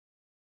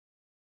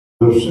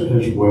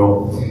as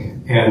well,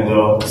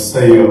 and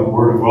say a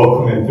word of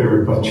welcome if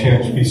there by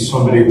chance be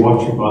somebody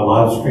watching my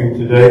live stream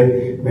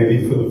today,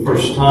 maybe for the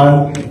first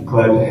time.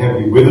 Glad to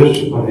have you with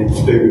us. My name is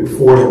David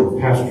Ford. I'm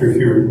a pastor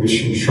here at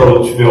Mission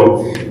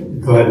Charlottesville.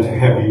 Glad to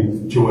have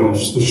you join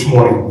us this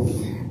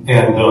morning.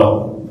 And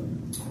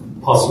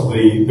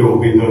possibly there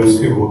will be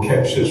those who will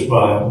catch this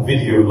by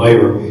video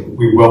later.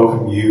 We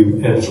welcome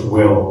you as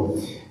well.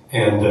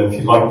 And if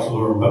you'd like to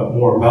learn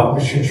more about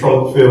Mission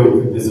Charlottesville,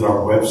 you can visit our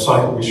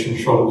website,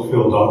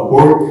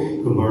 missioncharlottesville.org.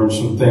 You'll learn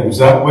some things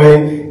that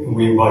way, and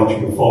we invite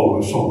you to follow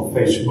us on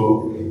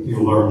Facebook.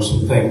 You'll learn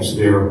some things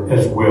there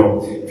as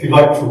well. If you'd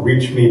like to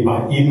reach me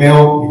by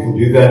email, you can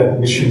do that at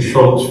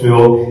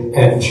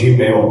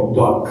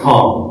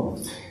missioncharlottesville@gmail.com.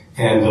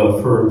 And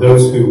for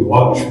those who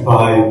watch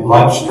by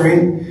live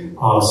stream,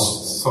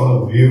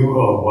 some of you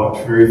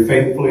watch very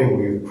faithfully, and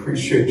we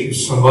appreciate you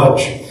so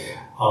much.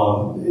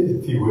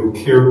 If you would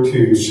care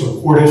to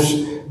support us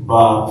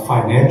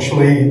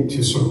financially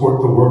to support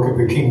the work of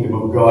the Kingdom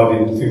of God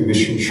and through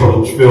Mission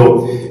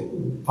Charlottesville,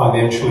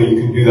 financially you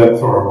can do that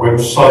through our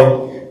website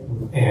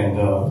and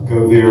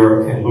go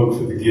there and look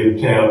for the Give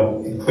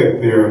tab and click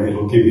there, and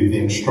it'll give you the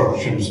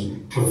instructions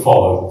to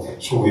follow.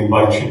 So we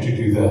invite you to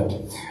do that.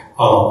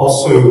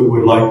 Also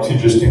would like to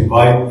just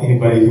invite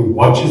anybody who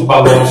watches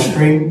by live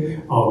stream.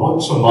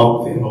 Once a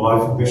month in the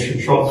life of Mission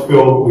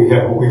Charlottesville, we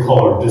have what we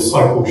call our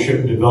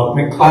Discipleship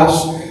Development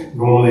Class.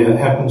 Normally that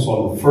happens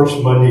on the first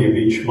Monday of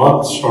each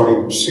month,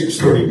 starting at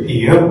 6:30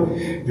 p.m.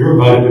 You're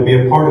invited to be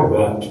a part of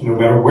that, no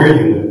matter where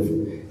you live.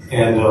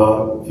 And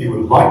if you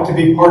would like to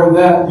be part of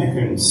that, you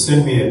can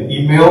send me an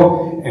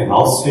email, and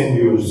I'll send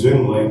you a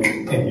Zoom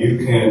link, and you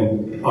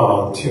can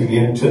tune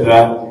into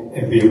that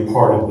and be a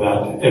part of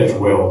that as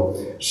well.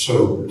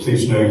 So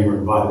please know you're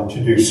invited to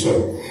do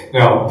so.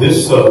 Now,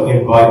 this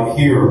invite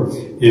here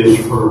is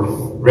for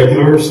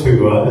regulars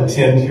who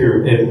attend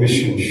here at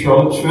Mission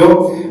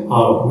Charlottesville.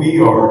 We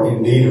are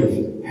in need of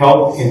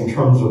help in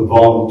terms of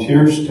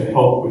volunteers to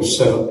help with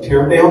setup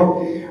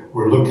teardown.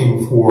 We're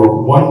looking for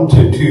 1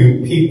 to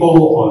 2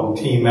 people on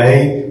Team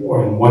A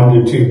and 1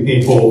 to 2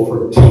 people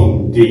for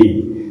Team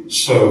D.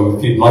 So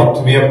if you'd like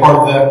to be a part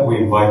of that, we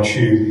invite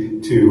you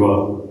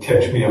to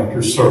catch me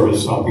after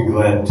service. I'll be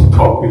glad to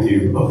talk with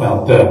you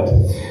about that.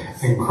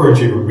 I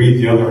encourage you to read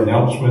the other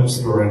announcements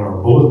that are in our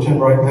bulletin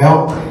right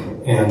now.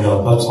 And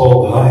that's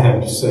all that I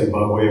have to say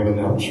by way of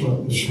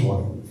announcement this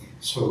morning.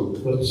 So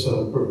let's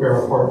prepare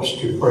our hearts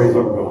to praise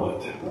our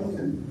God.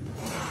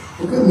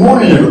 Well, good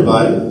morning,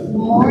 everybody. Good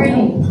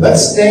morning.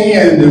 Let's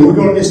stand, and we're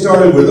going to get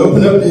started with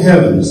Open Up the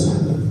Heavens.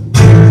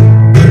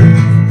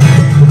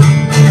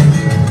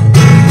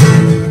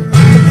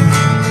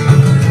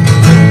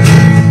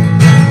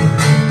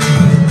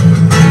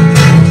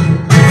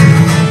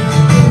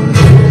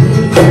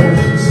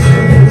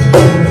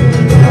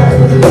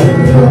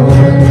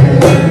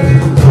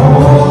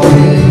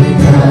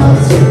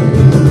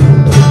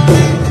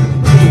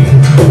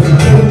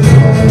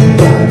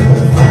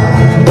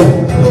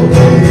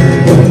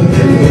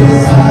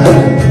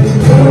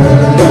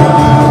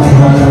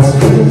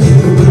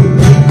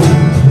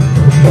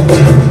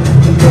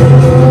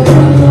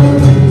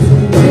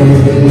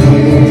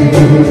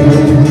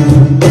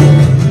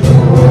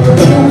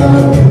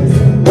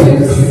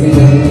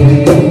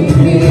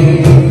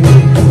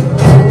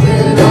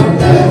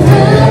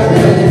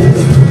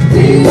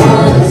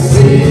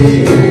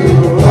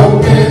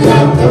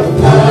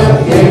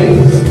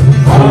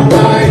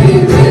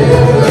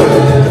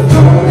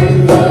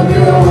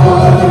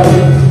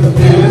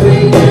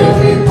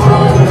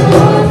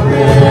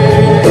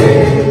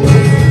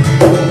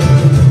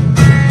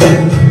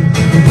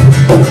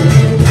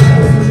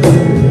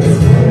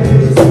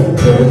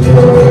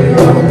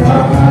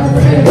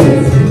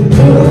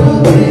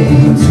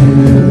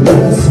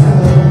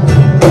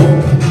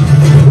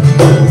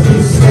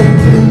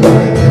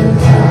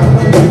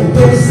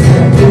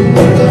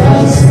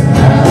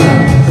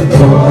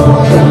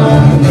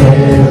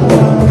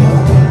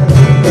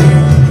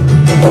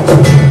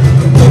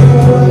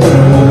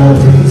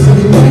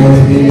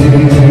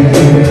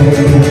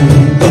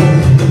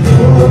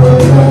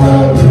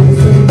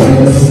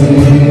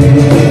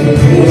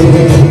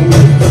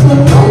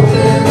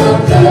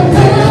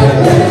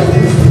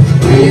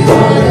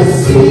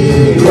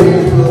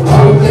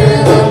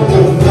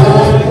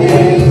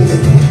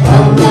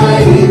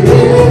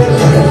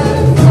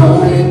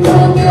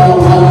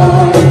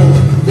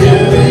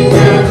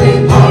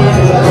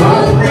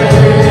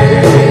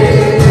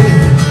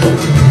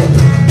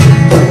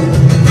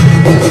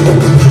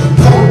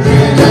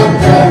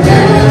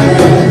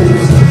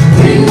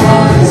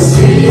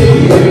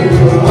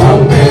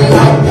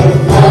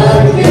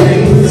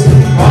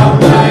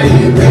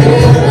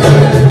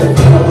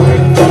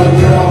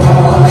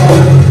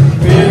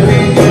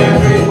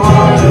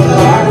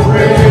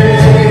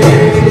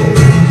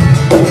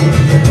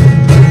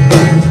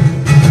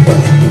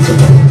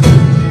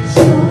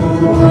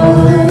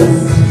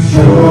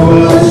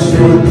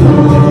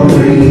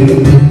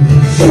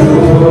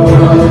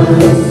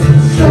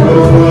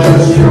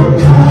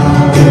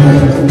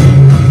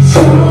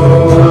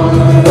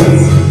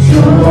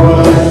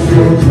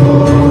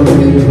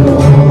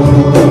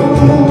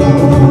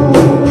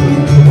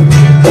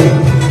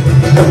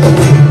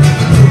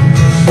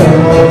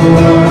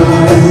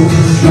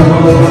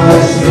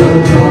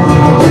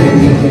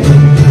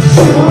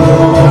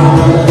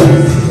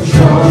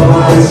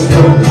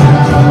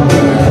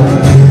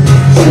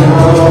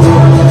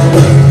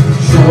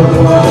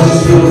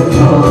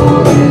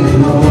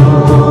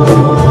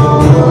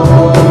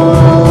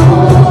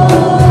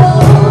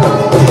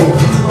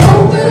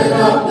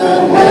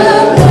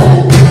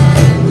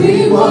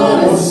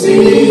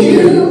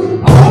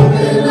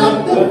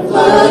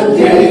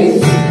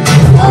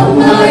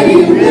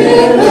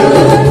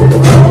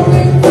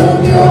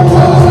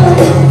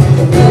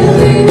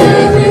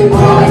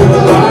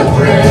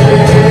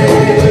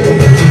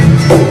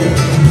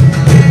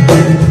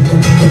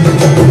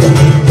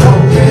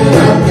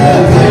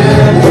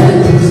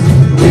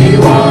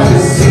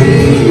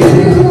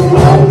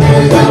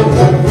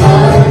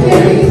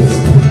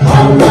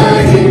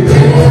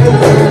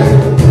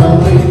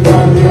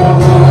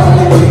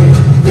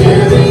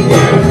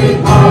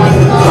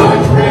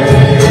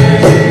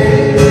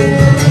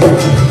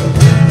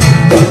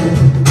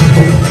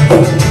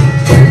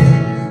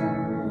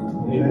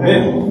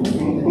 Amen.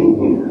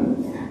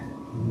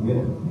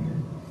 Amen.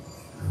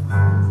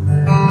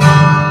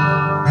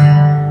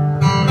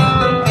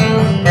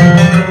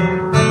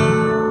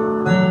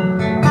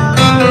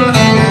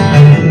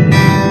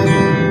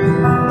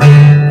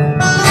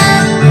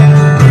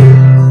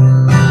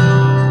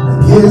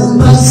 Give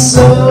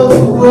myself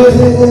away.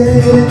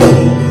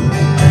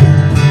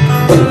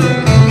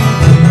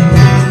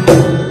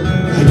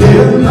 I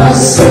give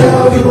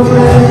myself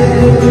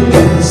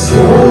away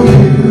so you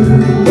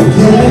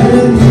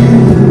can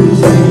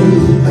use me.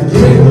 I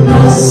give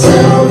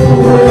myself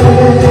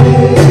away.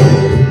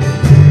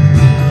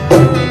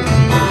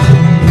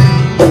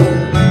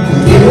 I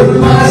give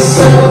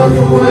myself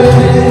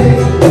away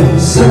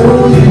so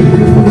you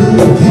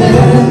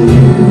can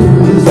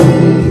use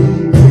me.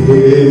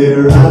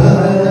 Here I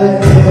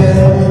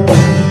am,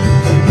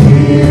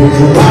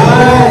 here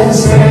I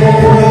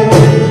stand.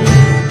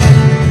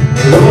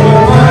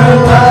 Lord,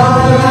 my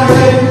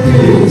life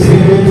is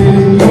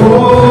in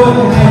your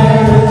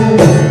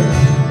hands.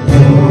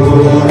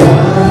 Lord,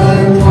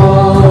 I'm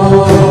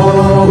longing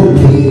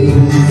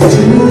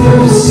to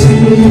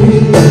see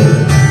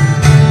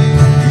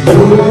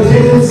your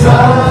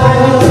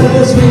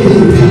desires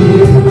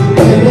revealed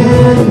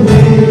in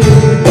me.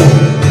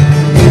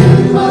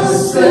 Give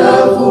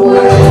myself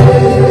away.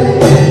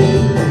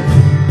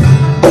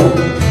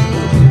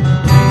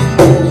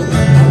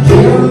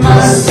 Give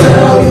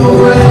myself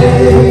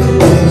away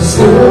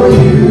so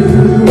you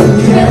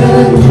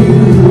can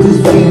use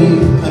me.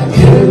 I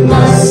give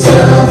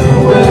myself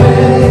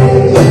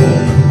away.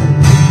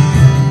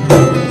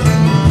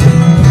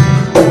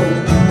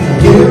 I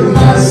give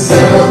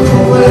myself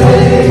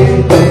away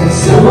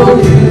so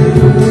you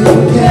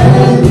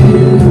can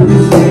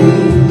use me.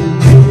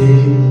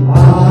 Take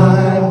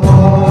my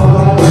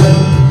heart,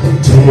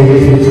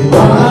 take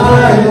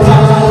my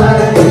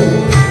life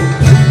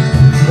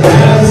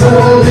as a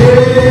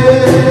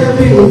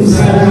living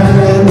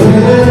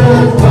sacrifice.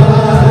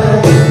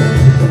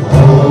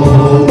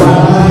 All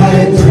my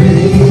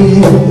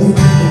dreams,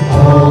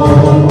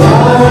 all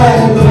my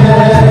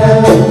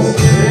plans,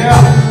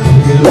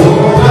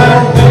 Lord,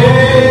 I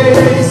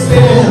place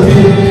them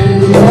in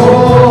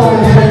your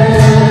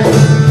hands.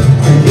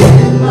 I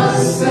give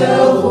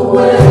myself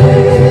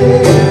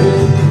away.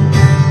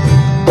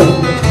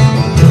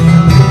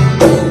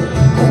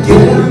 I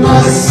give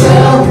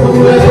myself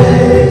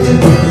away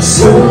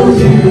so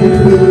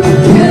you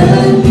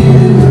can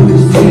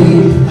use me.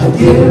 I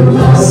give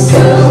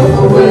myself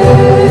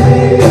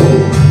away.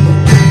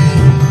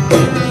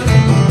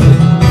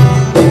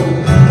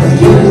 I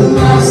give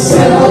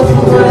myself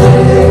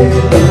away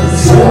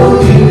so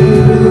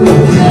you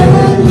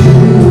can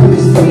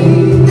use me.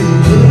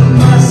 Give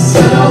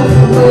myself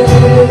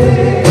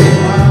away.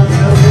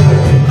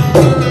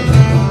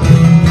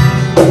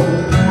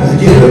 I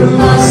give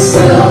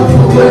myself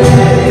away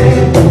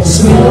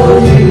so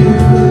you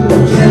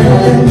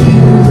can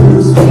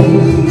use me.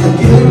 I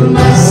give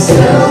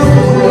myself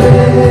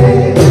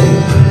away.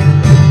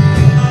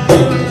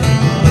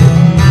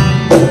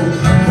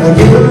 I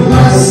give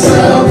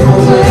myself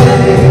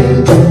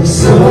away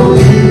so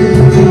you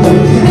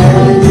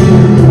can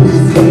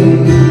use me.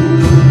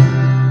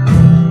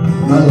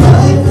 My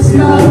life is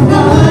not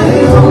my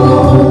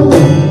own.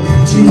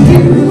 To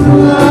you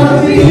I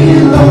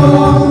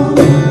belong.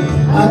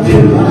 I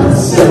give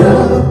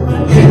myself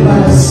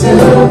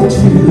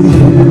to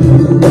you.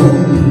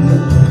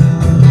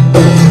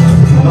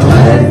 My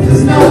life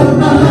is not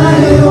my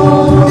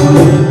own.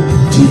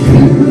 To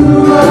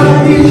you I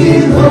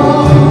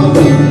belong.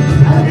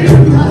 I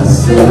give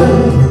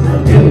myself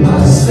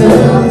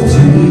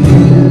to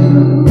you.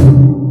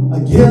 I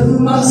give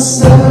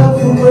myself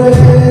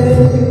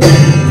away.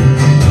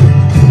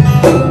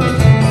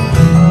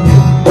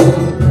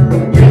 I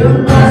give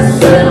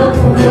myself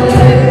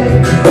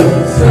away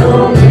so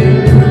you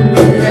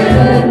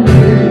can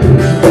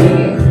use me.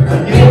 I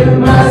give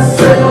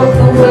myself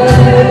away.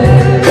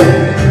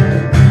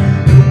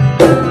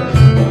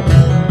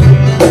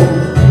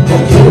 I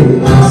give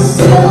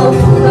myself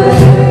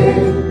away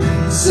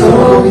so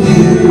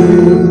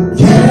you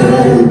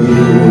can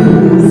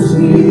use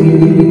me.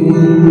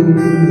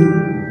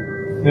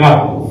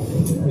 Yeah.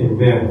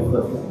 Amen.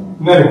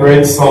 Isn't that a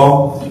great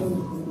song?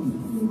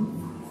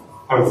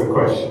 That was the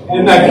question.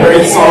 Isn't that a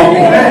great song?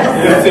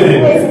 Yes, it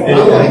is.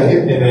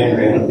 Amen. And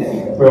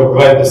amen. Well,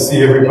 glad to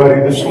see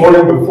everybody this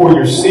morning. Before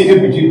you're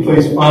seated, would you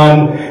please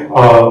find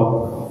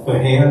the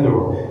hand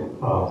or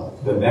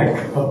the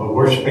neck of a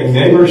worshiping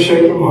neighbor,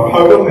 shake them or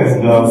hug them,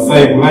 and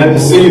say, glad to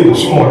see you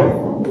this morning.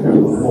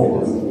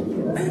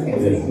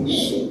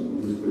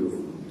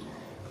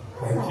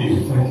 Thank you,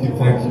 thank you,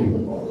 thank you.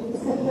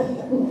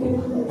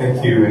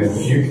 Thank you, and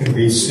you can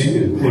be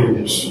seated,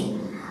 please.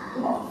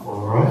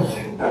 All right.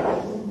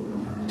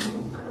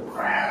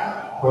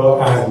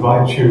 Well, I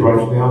invite you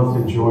right now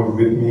to join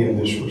with me in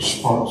this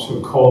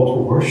responsive call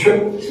to worship.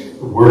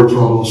 The words are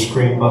on the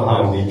screen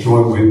behind me.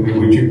 Join with me,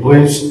 would you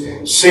please?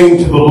 Sing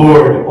to the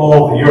Lord,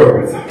 all the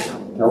earth.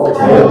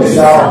 Help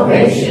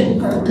salvation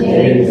from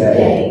day to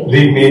day.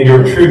 Lead me in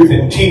your truth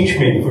and teach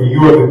me, for you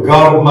are the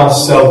God of my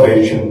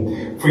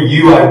salvation. For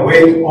you I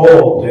wait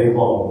all day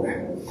long.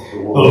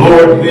 The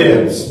Lord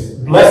lives.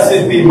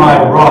 Blessed be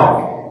my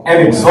rock,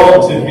 and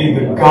exalted be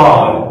the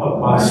God of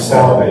my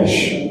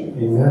salvation.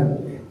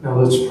 Amen. Now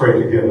let's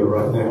pray together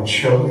right now,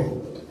 shall we?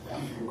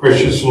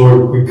 Gracious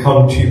Lord, we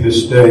come to you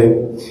this day,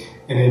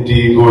 and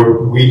indeed,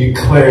 Lord, we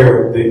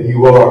declare that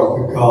you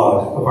are the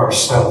God of our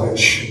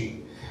salvation.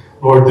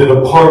 Lord, that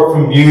apart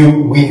from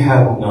you, we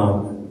have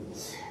none.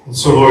 And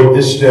so, Lord,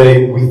 this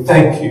day, we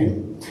thank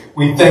you.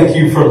 We thank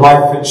you for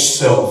life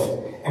itself,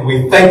 and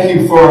we thank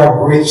you for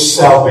our great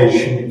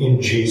salvation in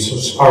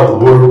Jesus, our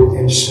Lord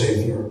and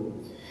Savior.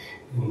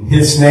 In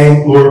his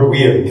name, Lord,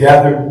 we have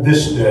gathered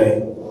this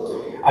day.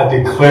 I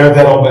declare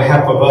that on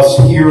behalf of us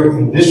here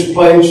in this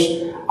place,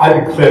 I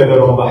declare that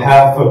on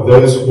behalf of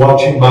those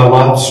watching my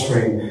live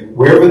stream,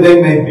 wherever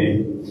they may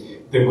be,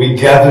 that we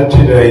gather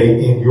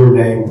today in your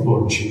name,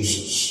 Lord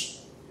Jesus.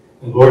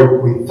 And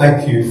Lord, we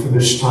thank you for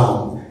this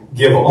time.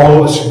 Give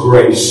all of us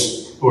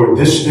grace, Lord,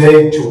 this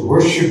day to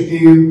worship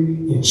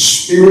you in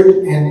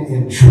spirit and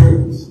in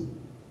truth.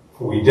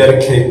 For we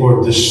dedicate,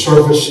 Lord, this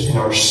service and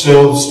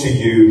ourselves to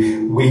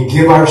you. We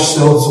give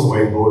ourselves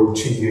away, Lord,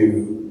 to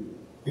you,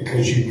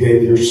 because you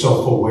gave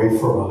yourself away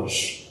for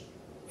us.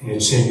 And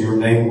it's in your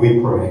name we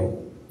pray.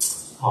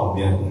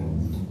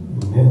 Amen.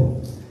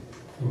 Amen.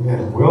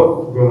 Amen.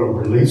 Well, we're going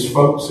to release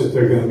folks that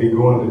they're going to be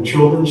going to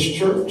children's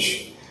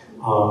church.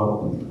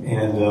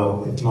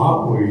 If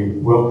not, we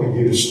welcome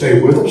you to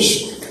stay with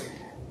us.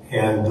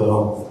 And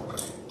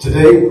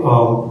today,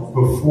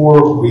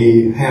 before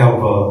we have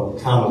a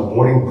time of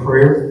morning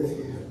prayer,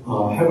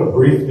 I have a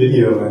brief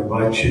video I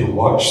invite you to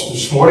watch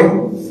this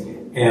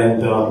morning.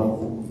 And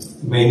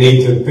may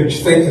need to put your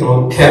thinking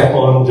on cap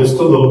on just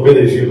a little bit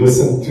as you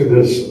listen to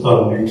this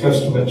New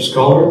Testament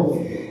scholar.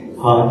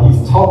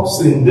 He talks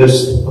in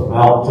this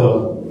about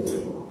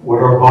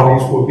what our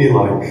bodies will be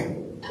like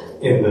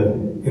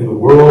in the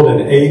world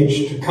and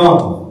age to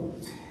come.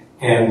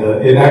 And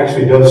it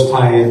actually does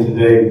tie in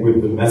today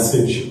with the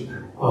message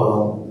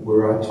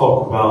where I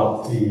talk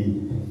about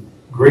the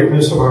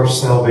greatness of our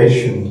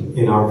salvation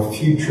in our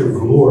future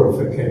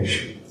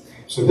glorification.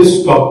 So this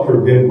is Dr.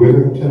 Ben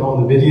Witherington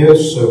on the video,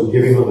 so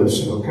give him a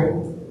listen, okay?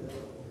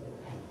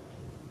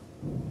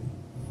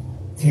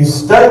 If you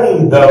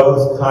study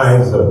those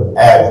kinds of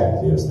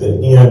adjectives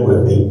that end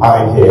with the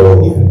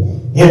IKO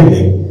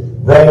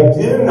ending, they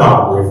do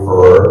not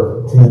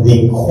refer to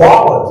the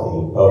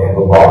quality of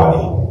the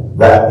body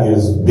that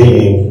is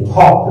being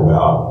talked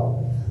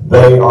about.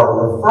 They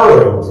are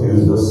referring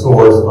to the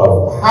source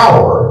of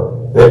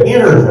power that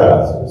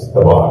energizes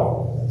the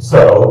body.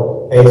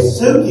 So, a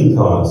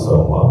sukikon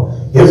soma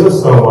is a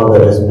soma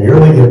that is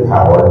merely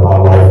empowered by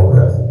life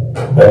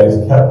breath, that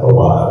is kept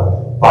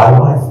alive by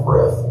life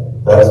breath.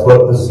 That's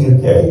what the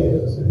suke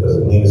is. It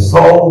doesn't mean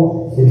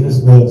soul, it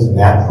just means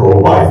natural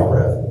life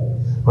breath.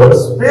 But a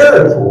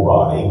spiritual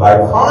body, by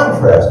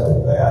contrast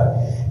with that,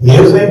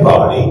 is a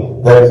body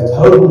that is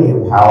totally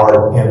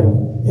empowered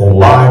and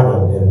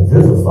enlivened and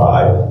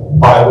vivified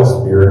by the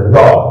Spirit of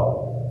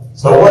God.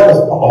 So what is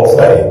Paul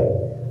saying?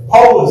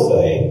 Paul is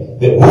saying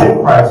that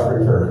when Christ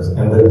returns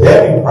and the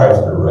dead in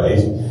Christ are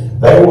raised,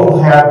 they will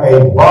have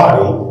a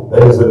body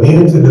that is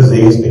immune to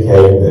disease,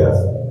 decay, and death,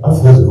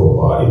 a physical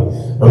body,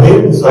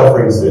 immune to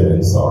suffering, sin,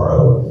 and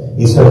sorrow.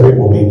 He says it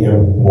will be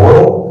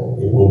immortal,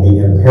 it will be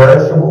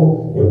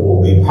imperishable, it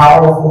will be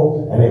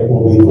powerful, and it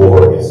will be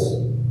glorious.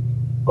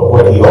 But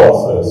what he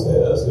also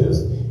says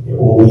is it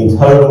will be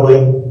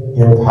totally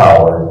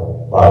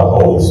empowered by the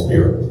Holy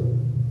Spirit.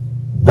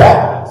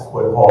 That's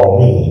what Paul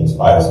means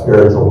by a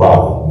spiritual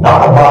body.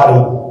 Not a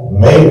body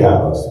made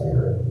out of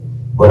spirit,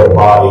 but a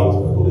body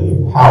totally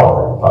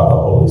empowered by the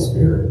Holy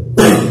Spirit.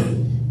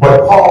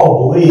 What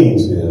Paul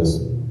believes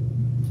is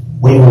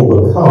we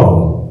will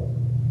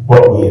become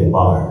what we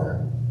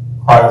admire.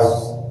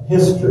 Christ's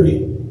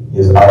history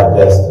is our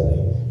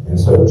destiny. And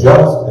so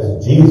just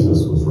as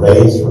Jesus was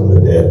raised from the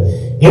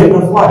dead in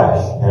the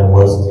flesh and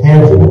was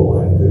tangible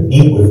and could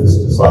eat with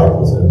his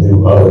disciples and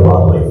do other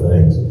bodily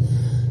things,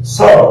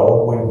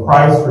 so when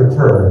Christ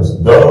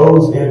returns,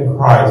 those in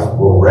Christ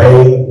will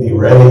be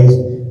raised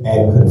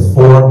and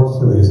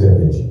conformed to his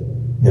image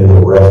in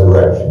the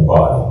resurrection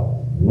body.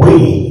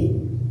 We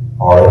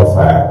are, in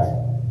fact,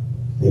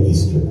 the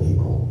Easter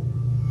people.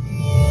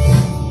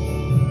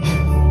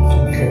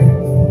 Okay.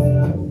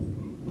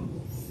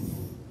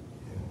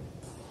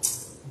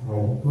 All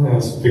right. I'm going to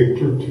ask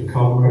Victor to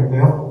come right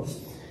now.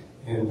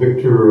 And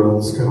Victor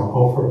is going to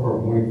offer up our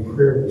morning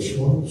prayer this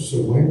morning.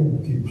 So, Wayne,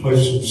 if you play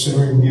some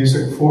centering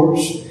music for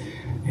us,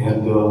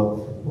 and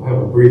we'll have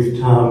a brief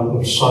time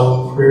of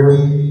silent prayer,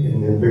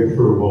 and then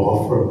Victor will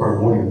offer up our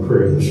morning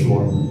prayer this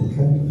morning.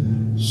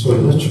 Okay? So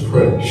let's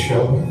pray,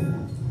 shall we?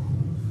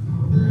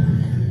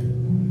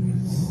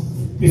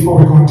 Before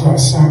we go into our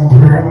silent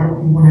prayer,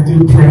 when I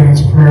do pray in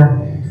this prayer,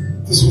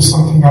 this was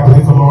something I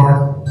believe the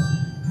Lord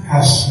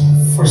has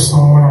for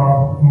someone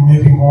or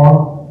maybe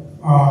more.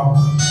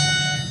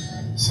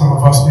 Some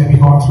of us may be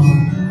going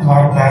through a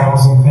lot of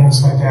battles and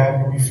things like that,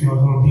 and we feel a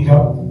little beat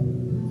up.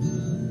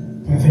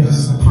 But I think this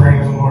is a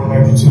prayer that the Lord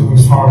led me to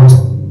as far as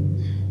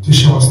to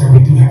show us that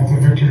we do have the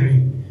victory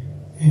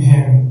in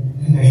Him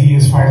and that He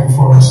is fighting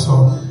for us.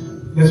 So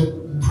let's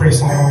pray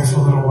silently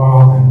for a little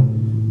while,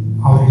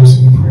 and I'll lead us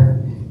in prayer.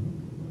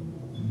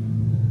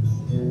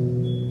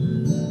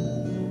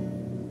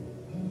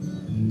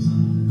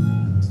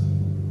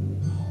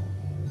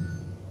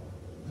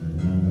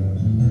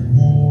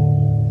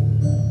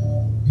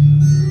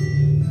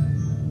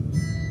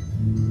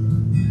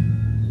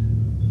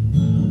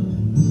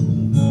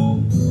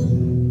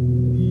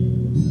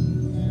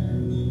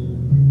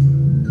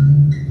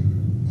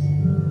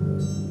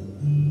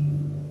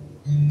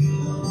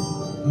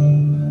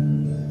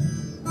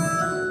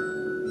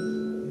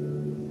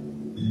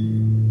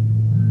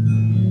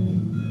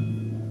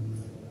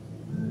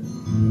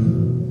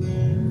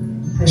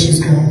 Precious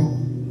God,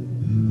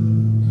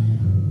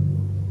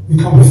 we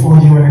come before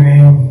you in the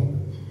name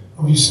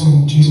of your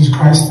Son, Jesus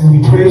Christ, and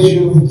we praise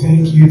you and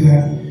thank you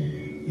that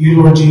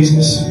you, Lord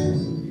Jesus,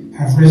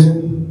 have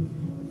risen,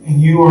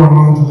 and you are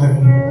among the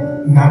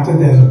living, not the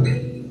dead.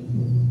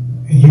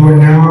 And you are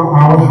now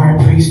our high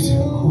priest,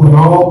 who in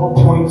all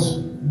points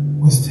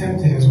was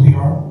tempted as we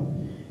are,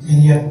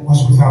 and yet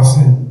was without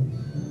sin.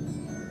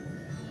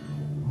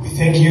 We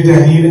thank you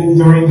that even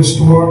during the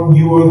storm,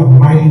 you are the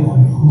mighty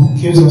one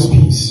who gives us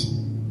peace.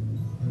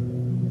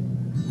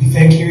 We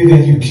thank you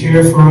that you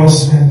care for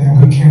us and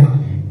that we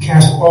can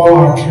cast all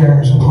our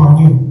cares upon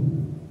you.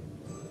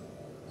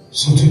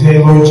 So today,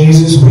 Lord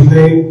Jesus, we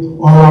lay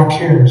all our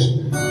cares,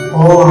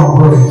 all our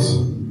worries,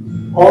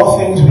 all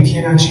things we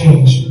cannot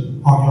change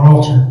on your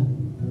altar.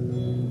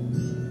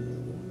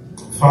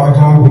 Father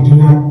God, we do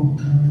not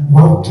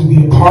want to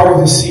be a part of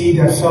the seed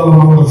that fell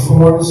among the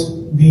thorns,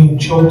 being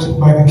choked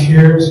by the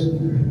cares,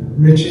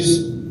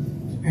 riches,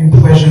 and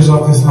pleasures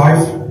of this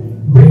life,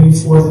 bringing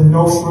forth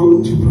no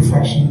fruit to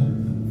perfection.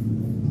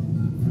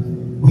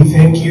 We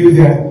thank you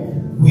that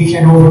we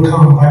can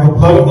overcome by the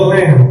blood of the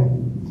Lamb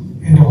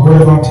and the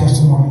word of our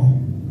testimony.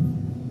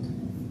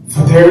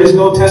 For there is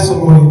no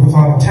testimony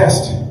without a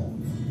test,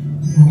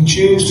 and we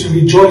choose to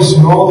rejoice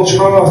in all the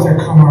trials that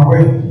come our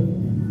way,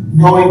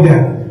 knowing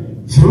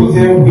that through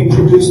them we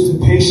produce the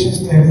patience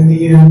that in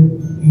the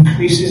end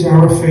increases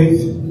our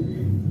faith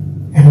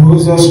and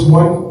moves us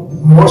one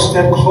more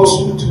step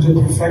closer to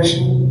the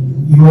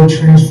perfection you are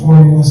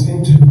transforming us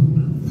into.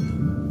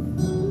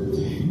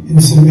 In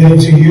submitting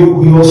to you,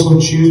 we also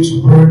choose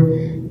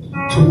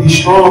to be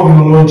strong in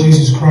the Lord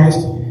Jesus Christ,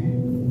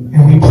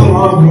 and we put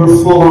on your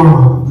full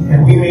armor,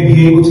 and we may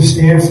be able to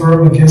stand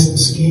firm against the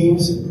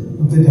schemes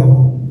of the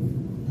devil.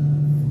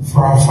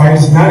 For our fight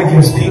is not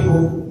against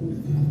people,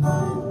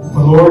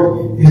 but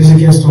Lord, it is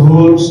against the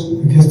rulers,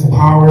 against the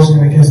powers,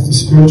 and against the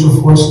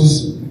spiritual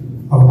forces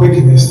of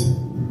wickedness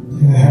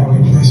in the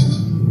heavenly places.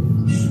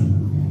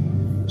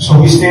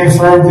 So we stand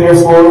firm,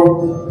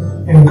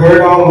 therefore, and gird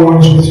our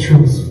loins with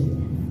truth.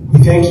 We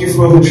thank you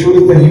for the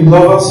truth that you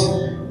love us,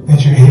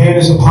 that your hand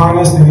is upon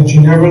us, and that you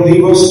never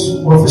leave us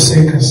or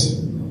forsake us.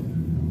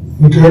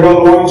 We gird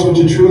our loins with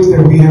the truth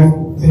that we have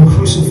been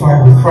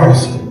crucified with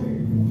Christ.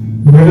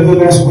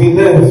 Nevertheless, we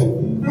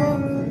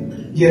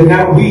live, yet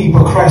not we,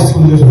 but Christ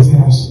who lives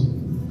within us.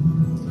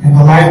 And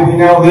the life we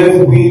now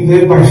live, we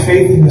live by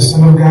faith in the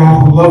Son of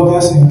God who loved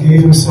us and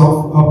gave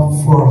himself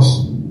up for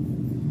us.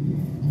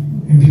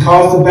 And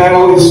because the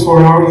battle is for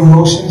our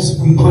emotions,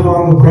 we put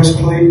on the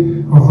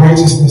breastplate of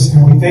righteousness.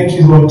 And we thank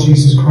you, Lord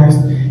Jesus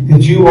Christ,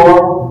 that you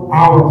are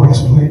our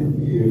breastplate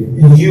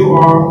and you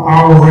are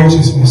our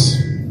righteousness.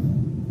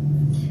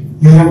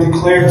 You have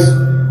declared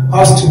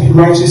us to be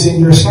righteous in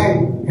your sight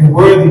and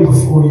worthy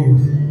before you.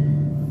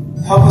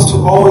 Help us to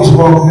always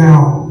walk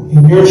now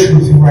in your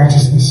truth and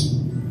righteousness.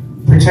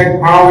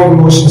 Protect our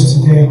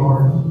emotions today,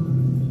 Lord.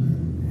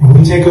 And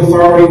we take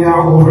authority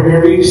now over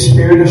every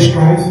spirit of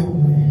strife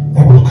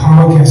that will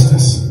come against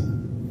us.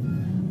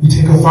 We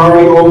take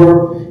authority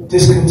over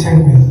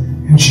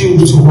discontentment and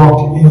choose to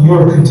walk in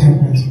your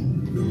contentment.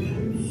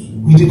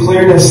 We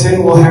declare that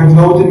sin will have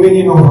no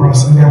dominion over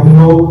us and that we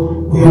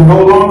are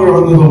no longer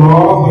under the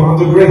law but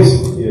under grace.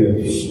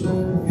 Yes.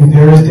 And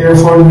there is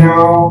therefore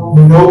now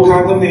no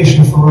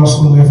condemnation for us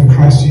who live in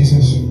Christ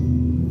Jesus.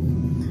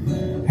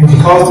 And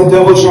because the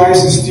devil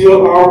tries to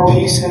steal our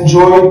peace and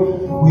joy,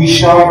 we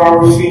shod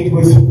our feet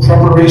with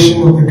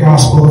preparation of the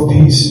gospel of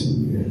peace.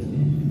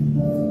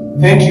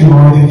 Thank you,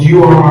 Lord, that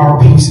you are our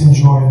peace and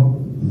joy.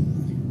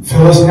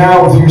 Fill us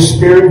now with your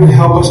Spirit and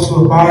help us to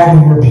abide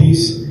in your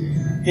peace,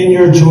 in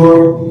your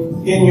joy,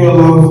 in your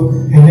love,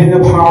 and in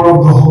the power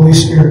of the Holy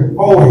Spirit,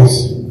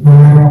 always, no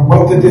matter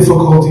what the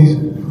difficulties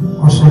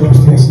or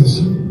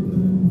circumstances.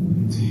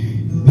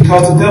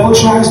 Because the devil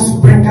tries to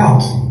bring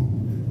doubt,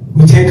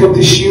 we take up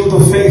the shield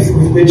of faith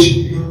with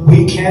which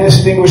we can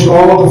extinguish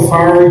all the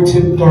fiery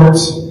tipped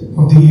darts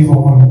of the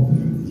evil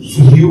one.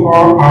 For you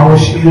are our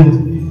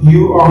shield.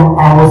 You are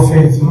our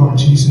faith, Lord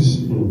Jesus.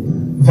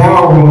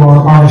 Thou, O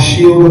Lord, art a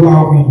shield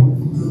about me.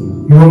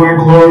 You are my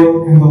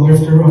glory and the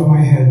lifter of my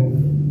head.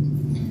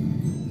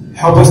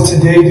 Help us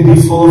today to be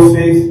full of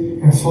faith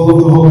and full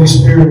of the Holy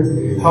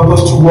Spirit. Help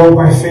us to walk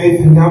by faith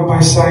and not by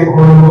sight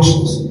or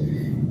emotions,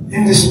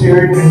 in the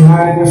Spirit and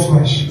not in the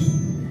flesh.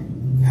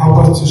 Help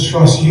us to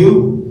trust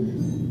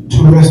you,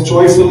 to rest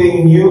joyfully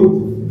in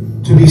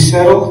you, to be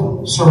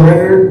settled,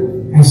 surrendered,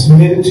 and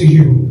submitted to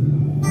you,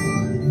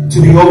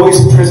 to be always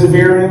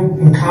persevering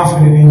and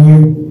confident in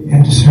you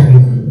and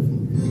discerning.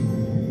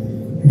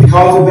 And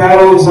because the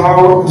battle is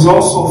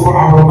also for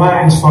our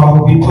minds,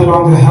 Father, we put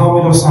on the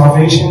helmet of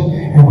salvation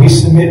and we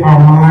submit our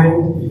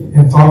mind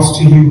and thoughts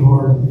to you,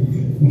 Lord.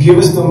 Give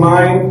us the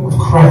mind of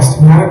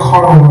Christ, not a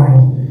carnal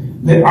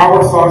mind. Let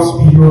our thoughts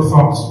be your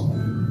thoughts.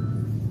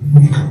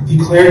 We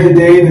declare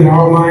today that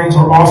our minds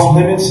are off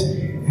limits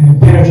and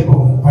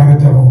impenetrable by the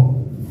devil.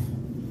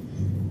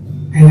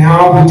 And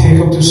now we take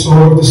up the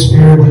sword of the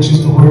Spirit, which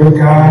is the Word of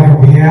God,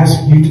 and we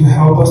ask you to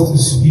help us to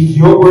speak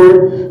your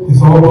word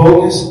with all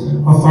boldness,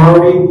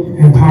 authority,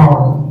 and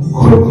power,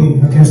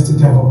 quickly against the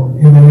devil,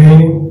 in the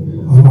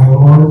name of my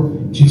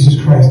Lord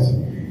Jesus Christ.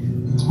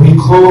 We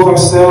clothe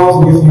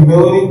ourselves with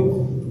humility,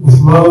 with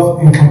love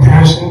and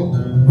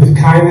compassion, with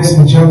kindness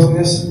and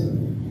gentleness,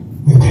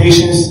 with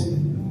patience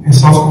and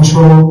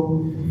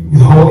self-control,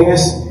 with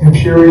holiness and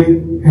purity,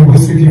 and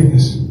with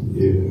forgiveness.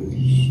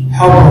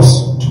 Help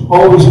us to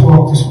always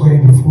walk this way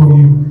before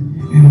you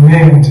and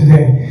man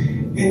today.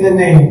 In the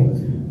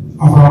name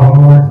of our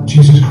Lord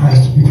Jesus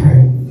Christ, we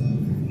pray.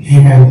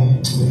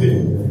 Amen.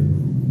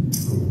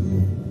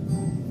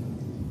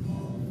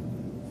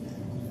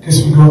 I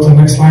guess we go to the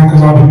next slide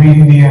because I'll be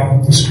reading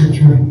the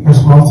scripture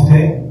as well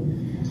today.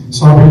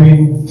 So I'll be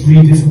reading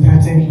three different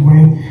passages. Thank you,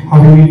 Wayne.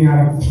 I'll be reading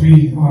out of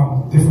three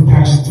different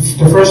passages.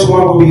 The first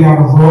one will be out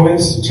of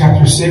Romans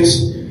chapter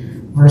 6,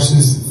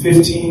 verses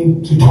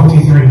 15 to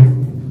 23.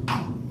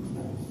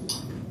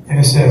 And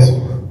it says,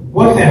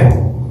 "What then?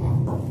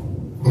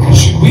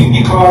 Should we,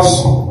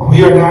 because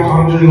we are not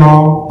under the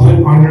law,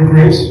 put under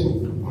grace?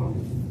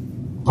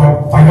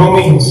 But by no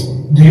means.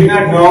 Do you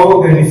not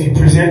know that if you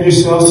present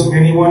yourselves to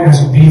anyone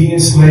as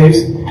obedient slaves,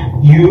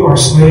 you are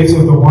slaves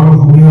of the one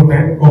whom you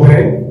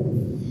obey?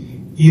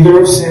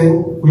 Either of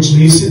sin, which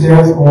leads to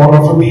death, or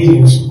of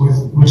obedience,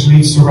 which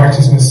leads to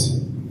righteousness.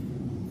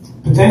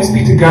 But thanks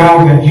be to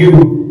God that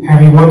you,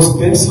 having once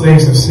been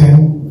slaves of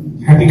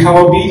sin, have become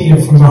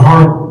obedient from the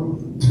heart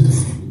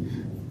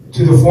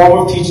to the form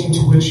of teaching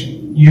to which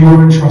you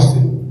were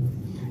entrusted,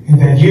 and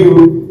that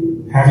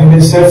you, having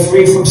been set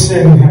free from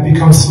sin, have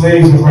become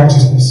slaves of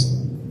righteousness.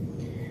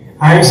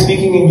 I am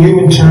speaking in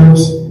human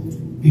terms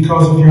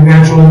because of your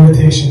natural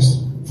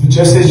limitations. For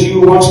just as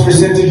you once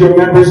presented your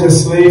members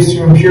as slaves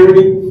to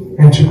impurity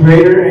and to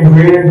greater and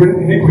greater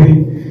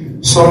iniquity,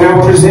 so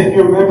now present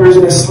your members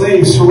as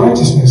slaves to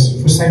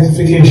righteousness for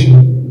sanctification.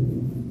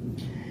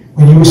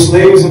 When you were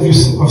slaves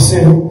of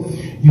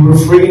sin, you were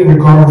free in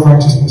regard of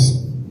righteousness.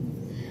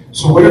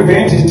 So what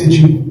advantage did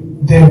you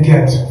then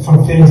get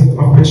from things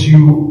of which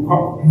you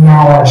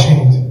now are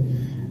ashamed?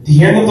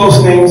 The end of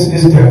those things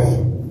is death.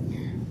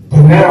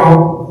 But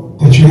now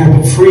that you have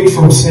been freed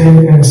from sin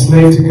and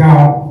enslaved to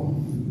God,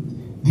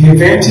 the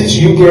advantage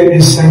you get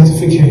is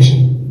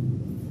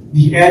sanctification.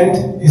 The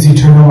end is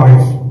eternal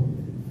life.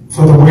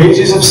 For the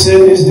wages of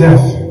sin is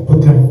death,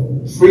 but the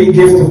free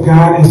gift of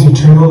God is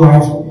eternal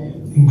life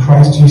in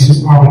Christ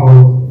Jesus our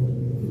Lord."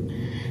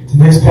 The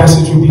next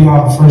passage will be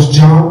out of 1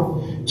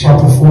 John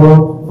chapter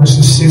 4,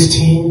 verses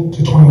 16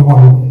 to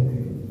 21.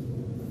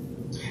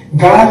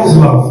 God is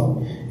love,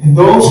 and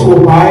those who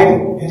abide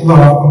in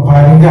love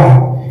abide in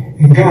God,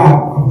 and God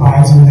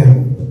abides in them.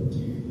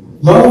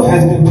 Love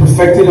has been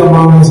perfected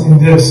among us in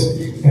this,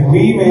 that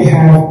we may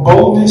have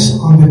boldness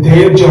on the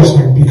day of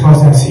judgment,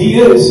 because as He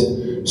is,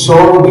 so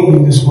are we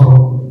in this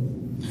world.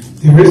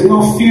 There is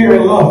no fear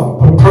in love,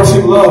 but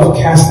perfect love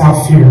casts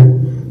out fear.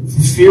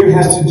 For fear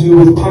has to do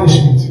with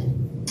punishment.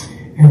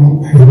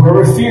 And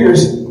whoever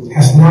fears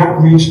has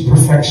not reached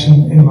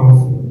perfection in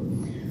love.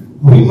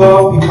 We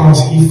love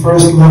because He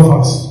first loved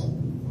us.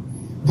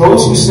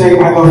 Those who say,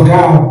 "I love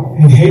God,"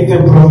 and hate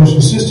their brothers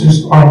or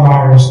sisters are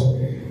liars.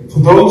 For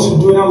those who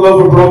do not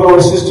love a brother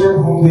or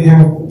sister whom they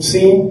have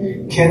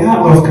seen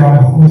cannot love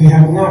God whom they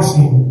have not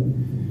seen.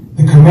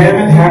 The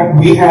commandment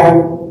we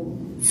have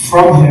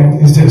from Him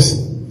is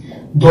this: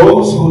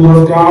 those who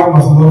love God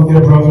must love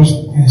their brothers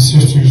and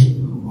sisters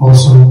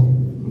also.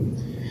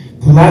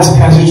 The last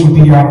passage will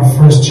be out of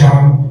 1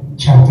 John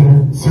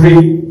chapter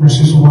 3,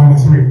 verses 1 to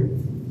 3.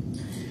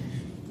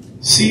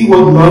 "See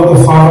what love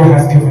the Father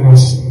hath given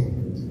us,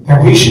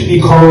 that we should be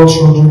called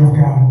children of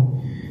God,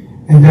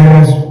 and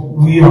that as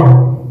we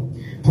are.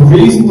 The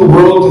reason the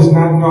world does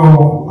not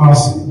know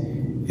us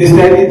is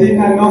that it did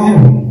not know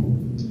Him.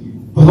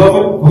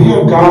 Beloved, we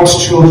are God's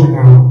children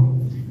now.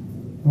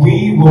 What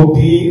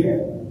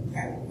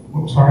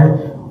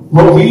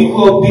we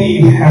will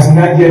be has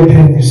not yet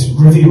been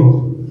revealed.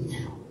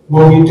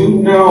 What we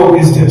do know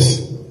is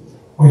this: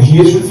 when He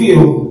is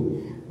revealed,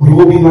 we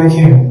will be like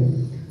Him,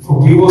 for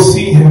we will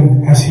see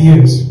Him as He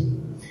is.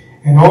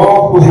 And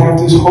all who have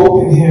this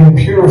hope in Him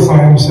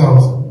purify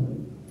themselves,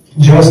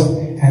 just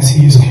as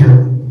He is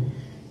pure."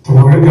 The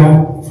word of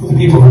God for the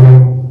people of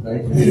God.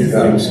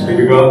 Thank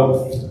you, God.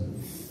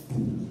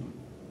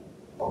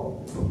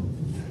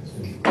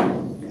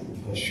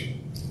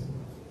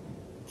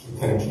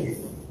 Thank you.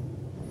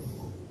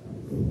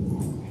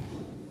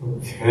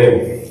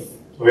 Okay.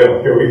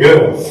 Well, here we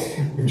go.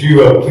 Would you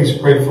please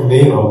pray for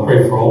me, and I'll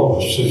pray for all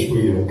of us as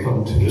we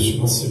come to this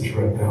message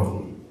right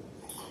now.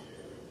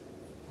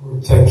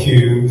 Lord, thank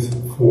you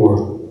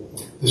for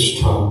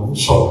this time,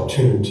 this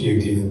opportunity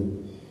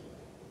again,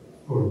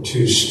 Lord,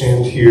 to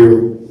stand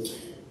here,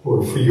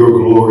 Lord, for your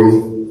glory,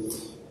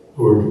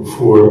 Lord,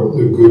 for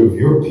the good of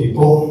your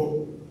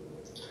people,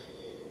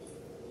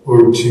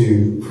 Lord,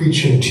 to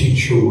preach and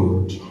teach your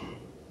word.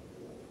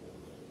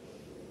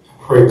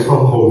 I pray,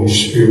 come, Holy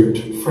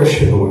Spirit,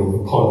 fresh anointing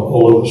upon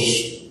all of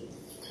us,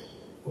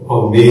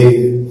 upon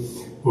me.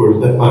 Lord,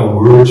 let my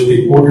words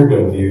be ordered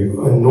of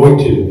you,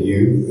 anointed of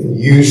you, and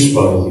used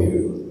by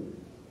you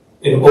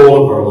in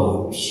all of our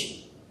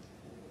lives.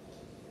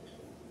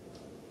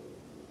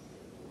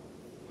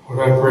 Lord,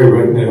 I pray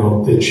right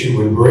now that you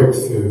would break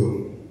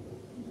through.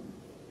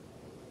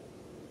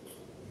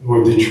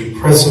 Lord, that your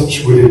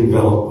presence would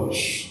envelop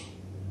us.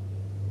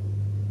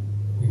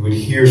 We would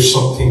hear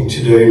something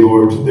today,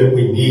 Lord, that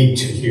we need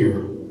to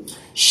hear.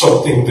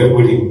 Something that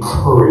would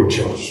encourage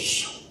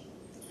us,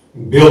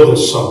 build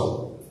us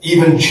up,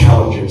 even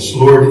challenge us.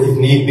 Lord, if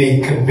need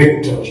be,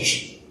 convict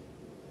us.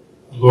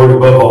 Lord,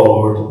 above all,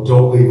 Lord,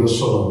 don't leave us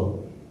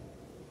alone.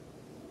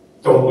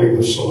 Don't leave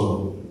us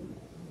alone.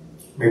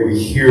 May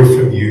we hear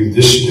from you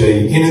this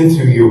day in and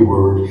through your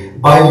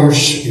word, by your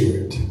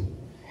Spirit.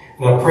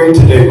 And I pray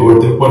today,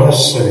 Lord, that what I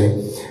say,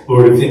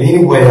 Lord, if in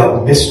any way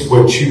I've missed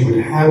what you would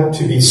have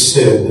to be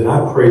said, then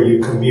I pray you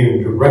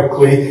commune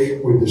directly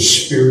with the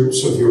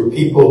spirits of your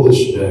people this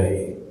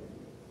day.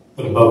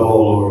 But above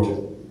all, Lord,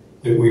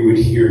 that we would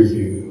hear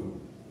you.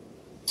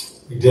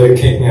 We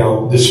dedicate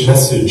now this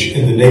message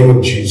in the name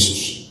of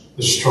Jesus,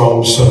 the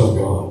strong Son of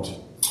God.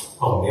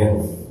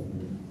 Amen.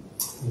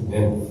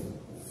 Amen.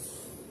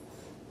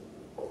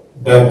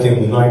 Back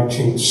in the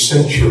 19th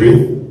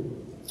century,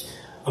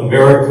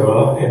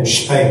 America and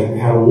Spain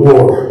had a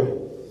war.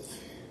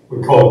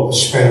 We call it the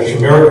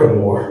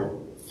Spanish-American War.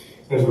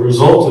 As a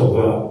result of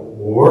that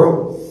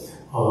war,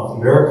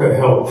 America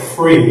helped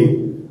free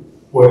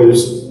what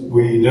is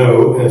we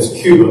know as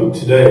Cuba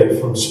today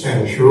from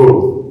Spanish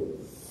rule.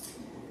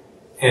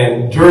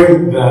 And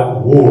during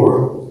that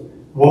war,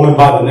 a woman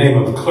by the name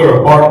of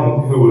Clara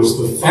Barton, who was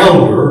the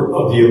founder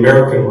of the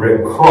American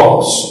Red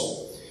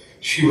Cross,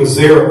 she was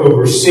there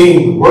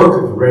overseeing the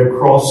work of the Red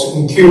Cross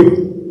in Cuba.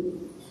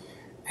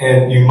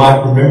 And you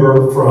might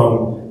remember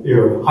from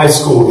your high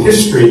school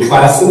history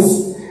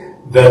classes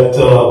that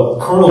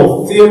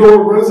Colonel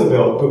Theodore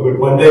Roosevelt, who would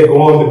one day go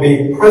on to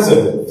be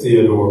President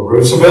Theodore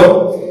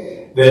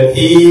Roosevelt, that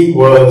he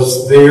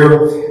was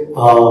there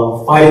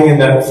fighting in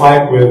that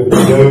fight with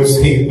those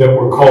that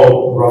were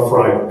called Rough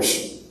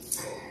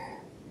Riders.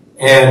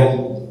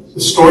 And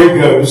the story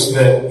goes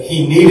that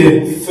he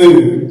needed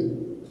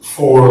food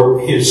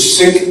for his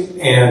sick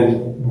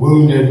and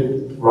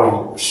wounded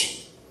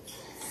riders.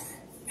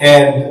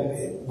 And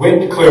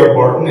went to Clara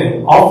Barton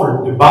and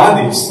offered to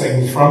buy these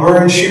things from her,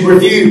 and she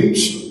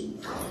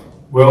refused.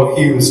 Well,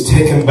 he was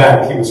taken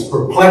back. He was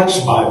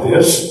perplexed by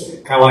this,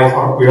 kind of like,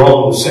 aren't we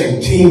all on the same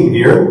team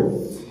here?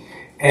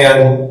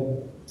 And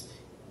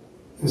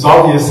it was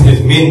obvious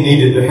his men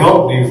needed the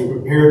help, and he was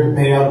prepared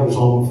to pay out of his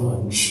own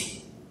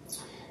funds.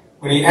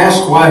 When he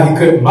asked why he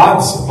couldn't buy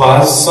the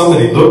supplies,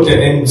 somebody looked at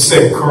him and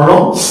said,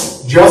 "Colonel,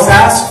 just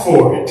ask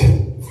for it."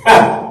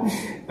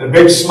 A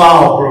big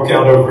smile broke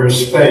out over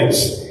his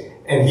face.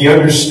 And he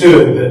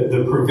understood that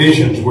the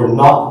provisions were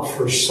not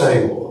for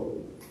sale.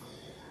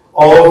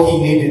 All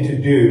he needed to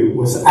do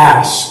was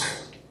ask,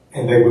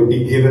 and they would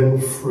be given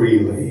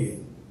freely.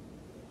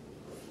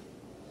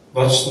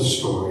 That's the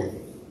story.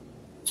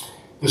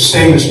 The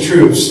same is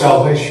true of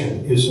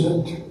salvation,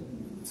 isn't it?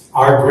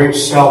 Our great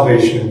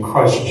salvation in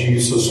Christ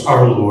Jesus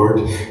our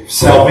Lord.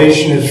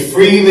 Salvation is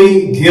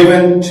freely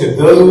given to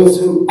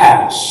those who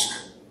ask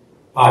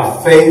by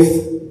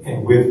faith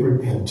and with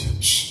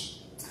repentance.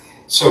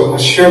 So I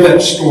share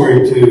that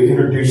story to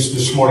introduce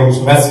this morning's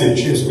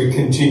message as we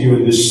continue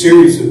in this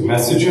series of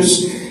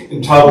messages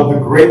entitled The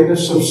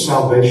Greatness of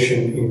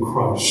Salvation in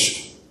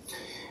Christ.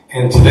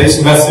 And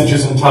today's message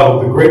is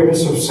entitled The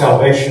Greatness of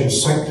Salvation,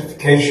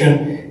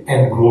 Sanctification,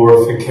 and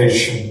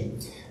Glorification.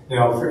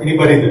 Now, for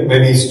anybody that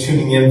maybe is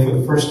tuning in for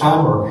the first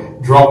time or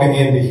dropping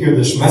in to hear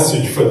this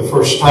message for the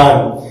first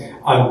time,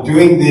 I'm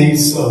doing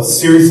these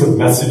series of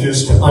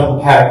messages to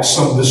unpack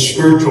some of the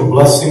spiritual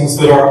blessings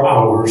that are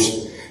ours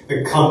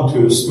that come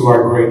to us through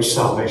our great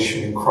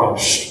salvation in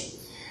Christ.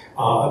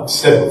 I've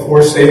said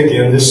before, say it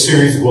again, this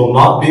series will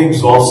not be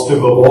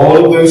exhaustive of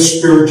all of those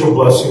spiritual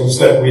blessings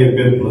that we have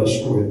been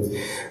blessed with,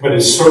 but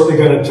it's certainly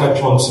going to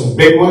touch on some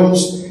big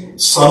ones,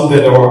 some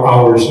that are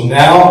ours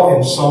now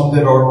and some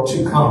that are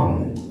to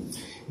come.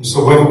 And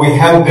so whether we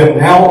have them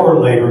now or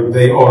later,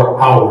 they are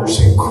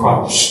ours in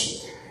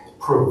Christ,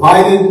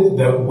 provided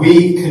that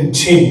we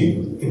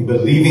continue in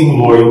believing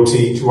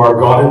loyalty to our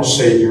God and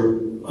Savior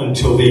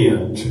until the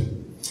end.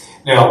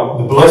 Now,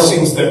 the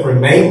blessings that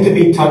remain to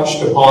be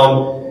touched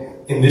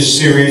upon in this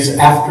series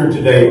after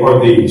today are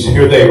these.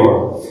 Here they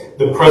are.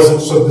 The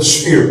presence of the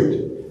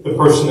Spirit, the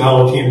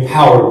personality and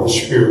power of the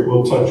Spirit.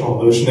 We'll touch on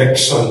those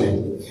next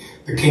Sunday.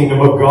 The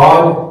kingdom of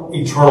God,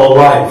 eternal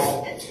life,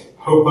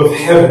 hope of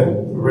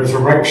heaven,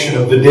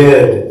 resurrection of the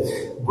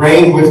dead,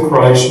 reign with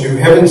Christ, new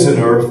heavens and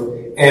earth,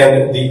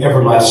 and the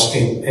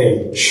everlasting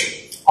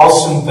age.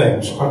 Awesome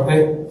things, aren't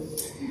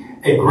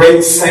they? A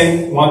great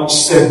saint once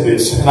said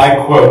this, and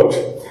I quote,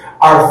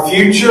 "Our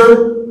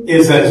future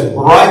is as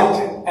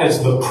bright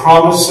as the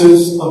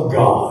promises of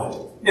God."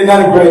 Isn't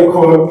that a great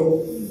quote?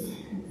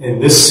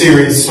 And this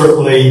series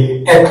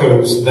certainly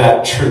echoes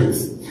that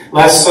truth.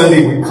 Last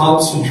Sunday we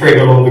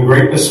concentrated on the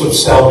greatness of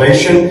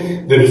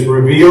salvation that is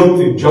revealed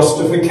through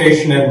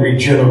justification and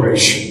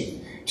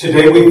regeneration.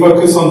 Today we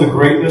focus on the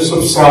greatness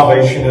of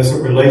salvation as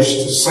it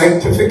relates to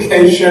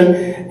sanctification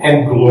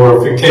and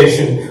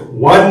glorification.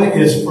 One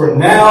is for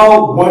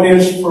now, one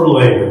is for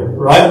later,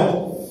 right?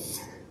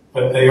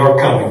 But they are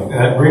coming.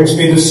 And that brings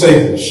me to say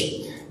this.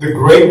 The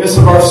greatness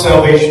of our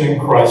salvation in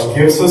Christ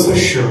gives us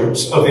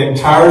assurance of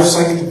entire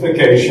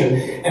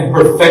sanctification and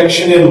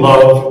perfection in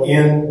love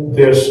in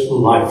this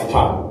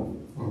lifetime.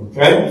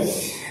 Okay?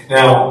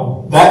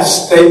 Now, that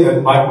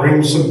statement might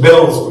ring some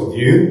bells with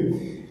you,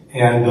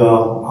 and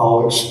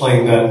I'll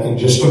explain that in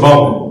just a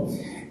moment.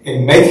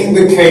 In making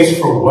the case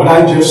for what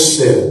I just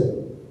said,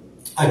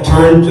 I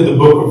turned to the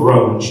book of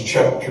Romans,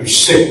 chapter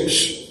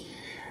 6.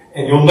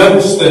 And you'll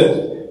notice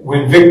that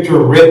when Victor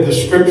read the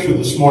scripture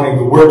this morning,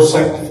 the word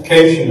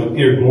sanctification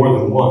appeared more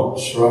than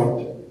once,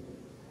 right?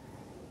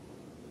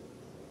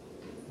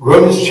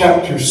 Romans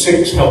chapter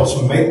 6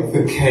 helps make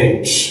the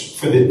case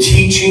for the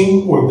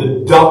teaching or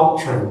the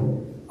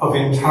doctrine of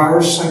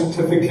entire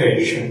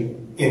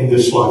sanctification in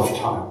this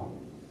lifetime.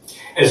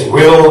 As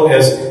well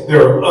as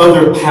there are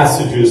other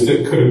passages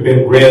that could have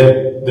been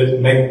read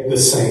that make the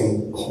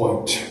same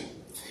point.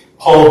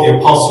 Paul the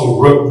Apostle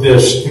wrote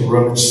this in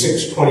Romans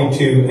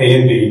 6:22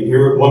 A and B.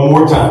 Hear it one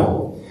more time.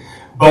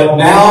 "But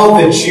now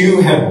that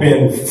you have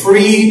been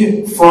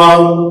freed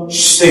from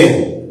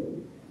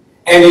sin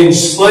and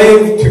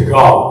enslaved to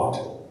God,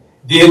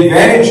 the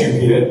advantage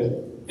you get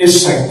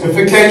is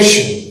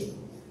sanctification.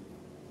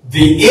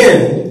 The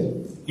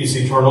end is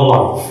eternal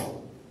life."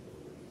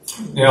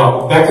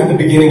 Now, back at the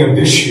beginning of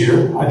this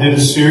year, I did a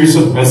series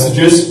of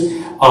messages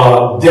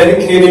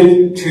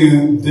dedicated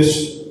to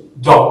this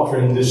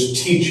doctrine,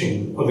 this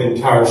teaching of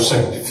entire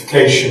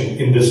sanctification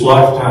in this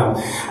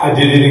lifetime. I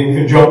did it in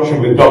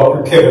conjunction with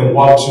Dr. Kevin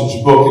Watson's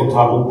book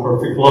entitled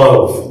Perfect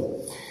Love.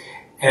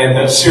 And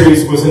that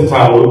series was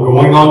entitled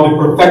Going On to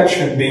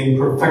Perfection, Being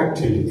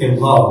Perfected in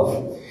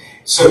Love.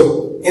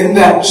 So in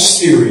that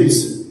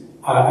series,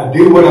 I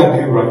do what I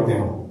do right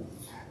now.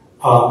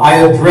 I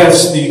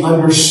address the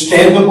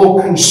understandable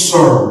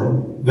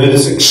concern that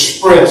is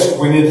expressed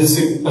when it is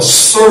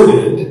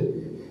asserted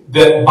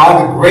that by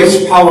the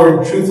grace, power,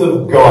 and truth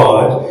of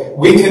God,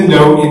 we can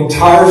know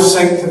entire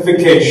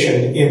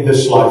sanctification in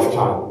this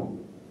lifetime.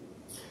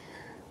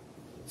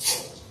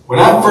 When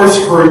I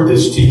first heard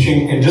this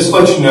teaching, and just to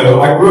let you know,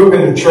 I grew up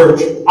in a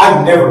church,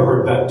 I've never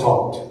heard that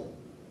taught.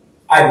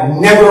 I've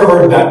never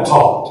heard that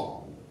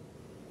taught.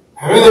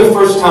 I remember the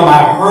first time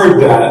I heard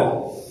that,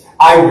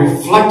 I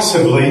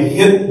reflexively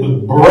hit the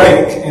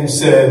brake and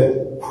said,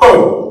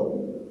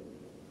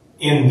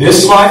 in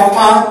this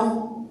lifetime?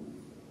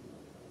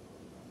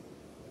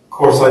 Of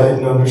course, I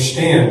didn't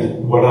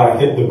understand what I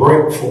hit the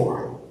brake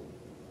for.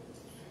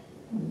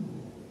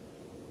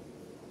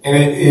 And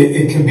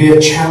it can be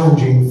a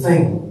challenging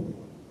thing.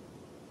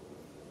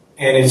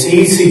 And it's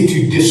easy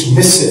to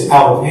dismiss it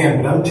out of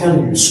hand, but I'm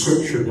telling you,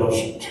 Scripture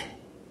doesn't.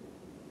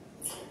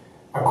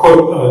 I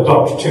quote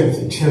Dr.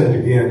 Timothy Tennant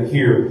again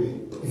here,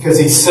 because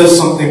he says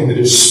something that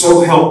is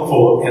so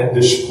helpful at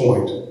this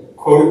point.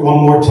 Quote it one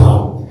more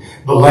time.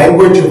 The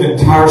language of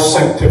entire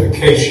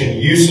sanctification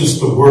uses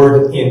the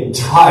word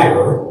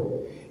entire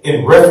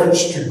in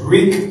reference to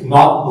Greek,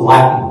 not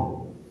Latin.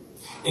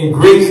 In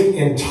Greek,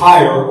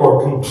 entire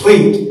or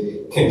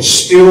complete can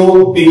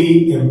still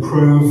be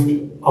improved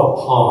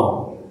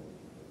upon.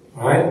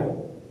 Alright?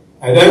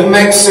 That doesn't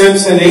make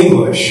sense in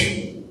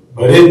English,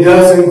 but it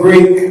does in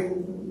Greek.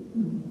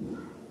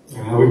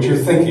 I know what you're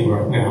thinking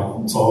right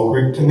now. It's all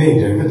Greek to me,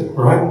 David,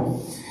 right?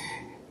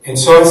 And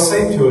so I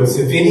say to us,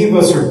 if any of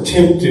us are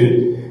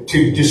tempted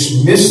to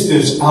dismiss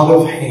this out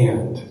of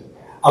hand,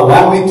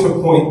 allow me to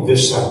point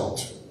this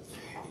out.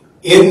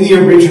 In the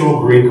original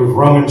Greek of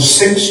Romans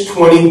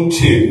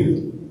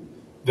 6:22,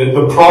 that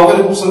the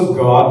providence of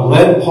God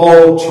led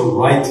Paul to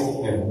write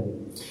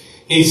in,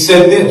 he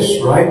said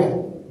this, right?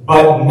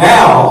 But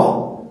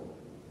now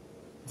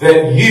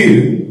that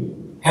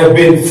you have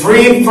been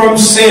freed from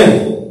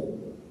sin.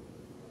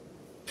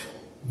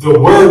 The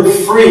word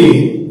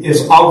free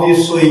is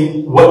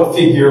obviously what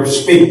figure of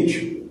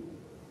speech?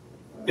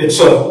 It's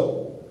a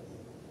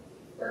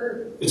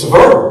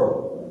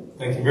verb.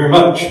 Thank you very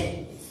much.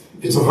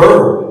 It's a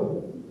verb.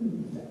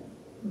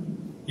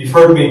 You've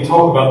heard me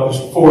talk about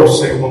this before.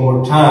 Say it one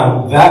more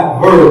time.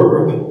 That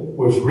verb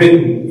was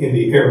written in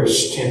the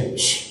aorist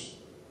tense.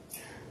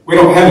 We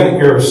don't have an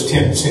aorist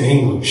tense in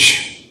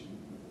English,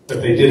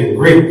 but they did in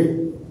Greek.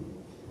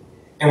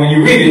 And when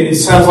you read it, it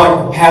sounds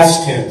like the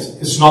past tense.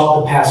 It's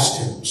not the past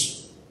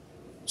tense.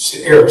 It's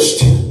the aorist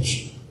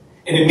tense.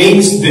 And it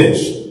means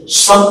this: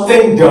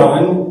 something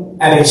done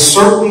at a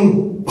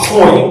certain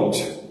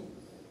point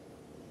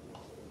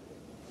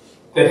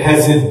that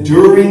has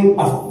enduring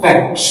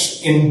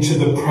effects into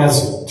the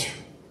present.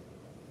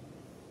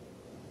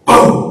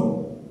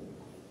 Boom!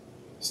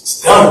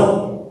 It's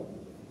done.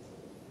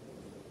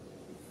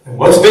 And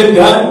what's been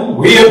done?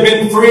 We have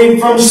been freed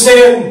from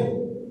sin.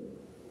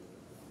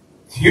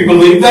 Do you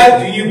believe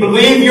that? Do you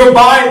believe your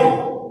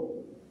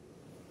Bible?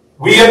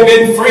 We have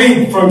been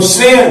freed from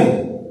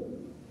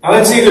sin. Now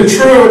that's either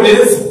true or it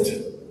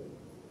isn't.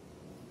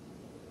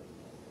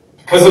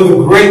 Because of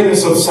the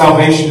greatness of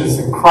salvation is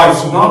in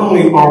Christ, not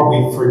only are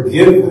we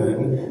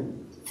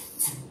forgiven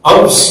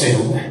of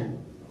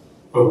sin,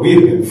 but we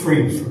have been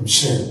freed from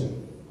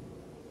sin.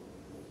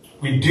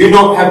 We do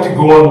not have to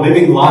go on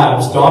living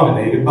lives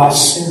dominated by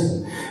sin.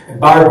 And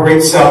by our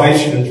great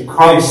salvation into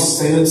Christ,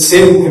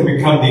 sin can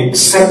become the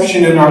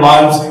exception in our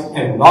lives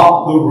and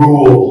not the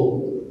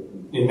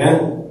rule.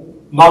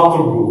 Amen? Not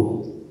the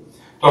rule.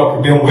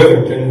 Dr. Ben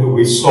Witherington, who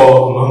we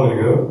saw a moment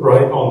ago,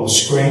 right on the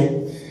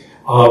screen,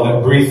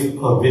 that brief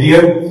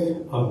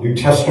video, a New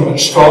Testament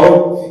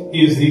scholar.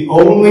 He is the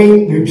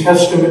only New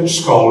Testament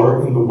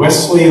scholar in the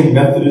Wesleyan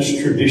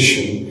Methodist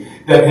tradition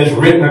that has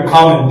written a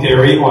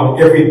commentary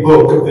on every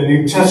book of the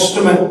New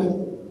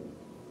Testament.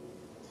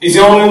 He's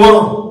the only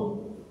one.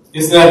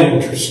 Isn't that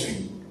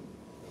interesting?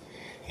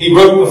 He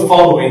wrote the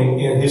following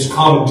in his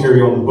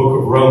commentary on the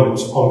book of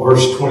Romans on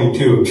verse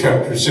 22 of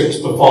chapter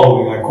 6, the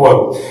following, I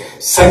quote,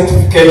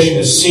 "Sanctification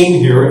is seen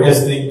here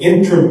as the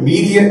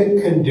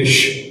intermediate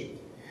condition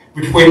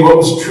between what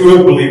was true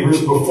of believers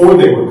before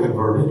they were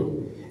converted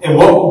and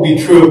what will be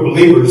true of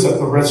believers at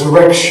the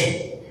resurrection,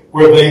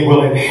 where they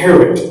will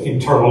inherit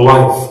eternal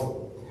life.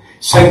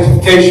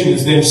 Sanctification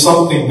is then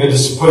something that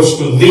is supposed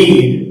to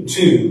lead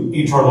to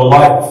eternal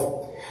life.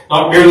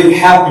 Not merely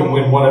happen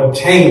when one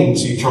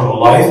obtains eternal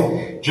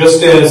life,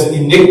 just as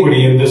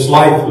iniquity in this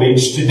life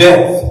leads to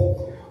death.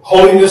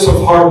 Holiness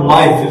of heart and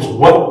life is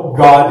what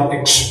God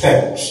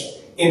expects,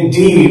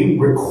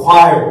 indeed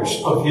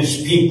requires of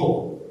His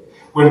people.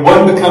 When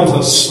one becomes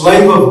a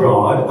slave of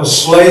God, a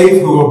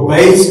slave who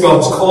obeys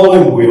God's call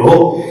and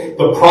will,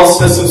 the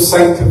process of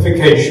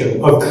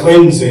sanctification, of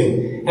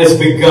cleansing, has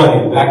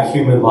begun in that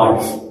human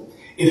life.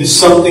 It is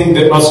something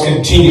that must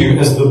continue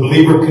as the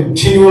believer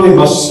continually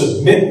must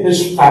submit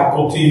his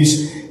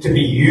faculties to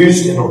be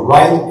used in a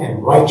right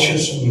and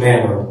righteous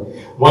manner.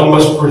 One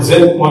must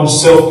present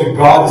oneself to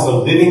God as a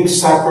living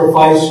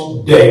sacrifice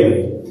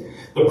daily.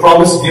 The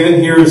promise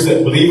given here is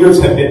that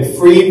believers have been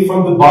freed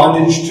from the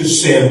bondage to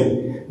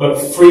sin,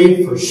 but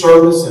freed for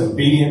service and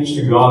obedience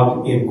to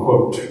God, end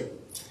quote.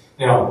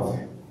 Now,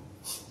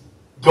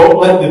 don't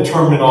let the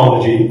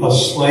terminology, a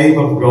slave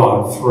of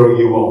God, throw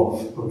you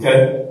off,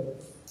 okay?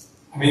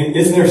 I mean,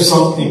 isn't there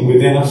something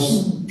within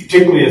us,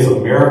 particularly as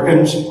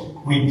Americans,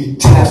 we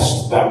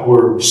detest that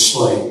word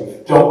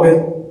slave, don't we?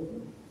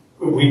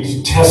 We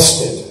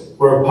detest it.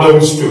 We're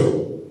opposed to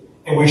it.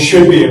 And we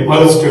should be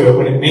opposed to it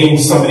when it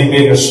means somebody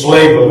being a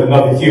slave of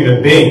another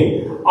human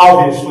being.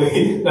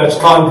 Obviously, that's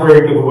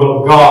contrary to the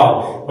will of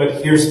God.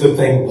 But here's the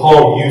thing,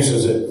 Paul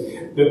uses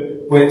it.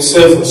 That when it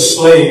says a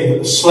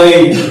slave,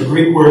 the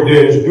Greek word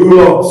there is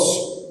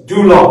doulos.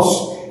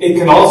 It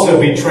can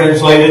also be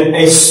translated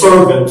a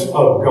servant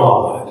of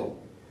God.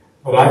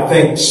 But I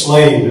think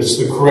slave is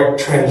the correct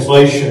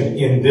translation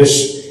in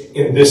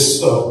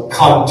this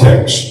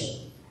context.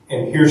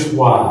 And here's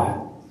why.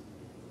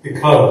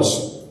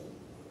 Because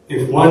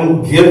if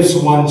one gives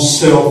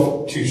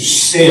oneself to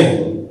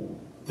sin,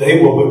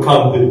 they will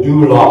become the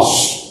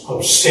doulos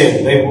of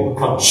sin. They will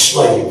become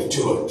slave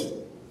to it.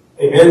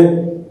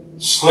 Amen?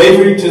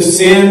 Slavery to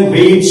sin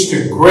leads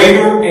to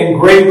greater and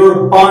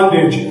greater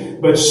bondage.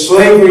 But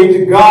slavery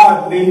to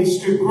God leads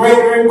to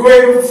greater and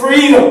greater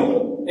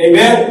freedom.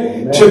 Amen?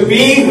 Amen? To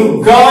be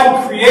who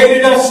God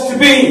created us to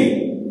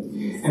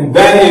be. And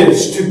that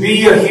is to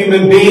be a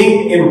human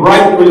being in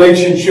right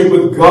relationship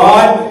with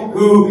God,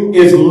 who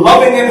is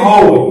loving and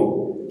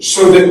holy,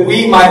 so that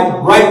we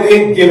might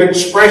rightly give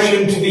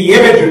expression to the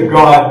image of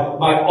God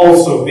by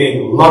also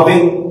being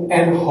loving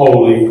and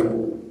holy.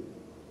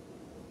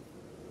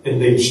 It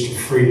leads to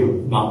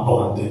freedom, not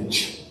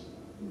bondage.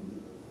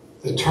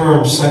 The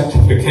term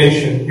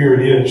sanctification, here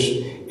it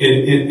is.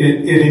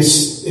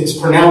 It's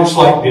pronounced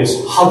like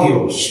this,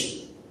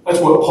 hagios. That's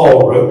what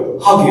Paul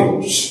wrote,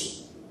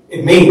 hagios.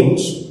 It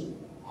means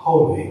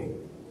holy.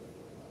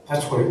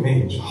 That's what it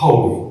means,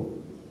 holy.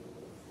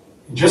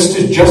 Just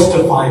as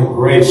justifying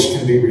grace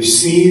can be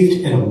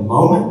received in a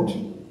moment,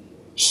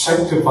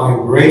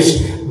 sanctifying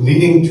grace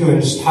leading to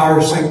an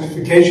entire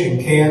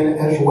sanctification can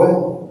as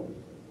well.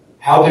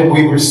 How did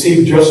we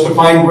receive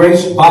justifying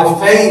grace? By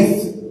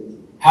faith.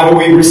 How do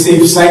we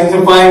receive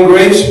sanctifying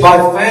grace?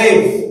 By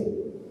faith.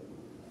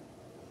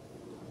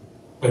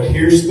 But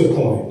here's the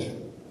point.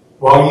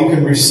 While you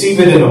can receive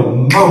it in a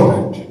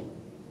moment,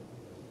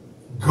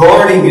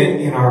 guarding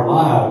it in our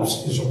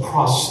lives is a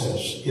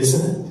process,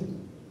 isn't it?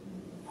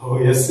 Oh,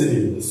 yes, it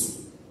is.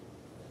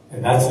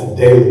 And that's a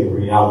daily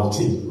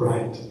reality,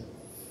 right?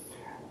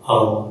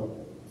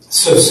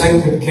 So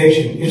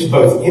sanctification is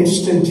both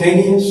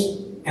instantaneous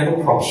and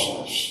a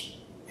process.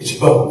 It's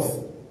both.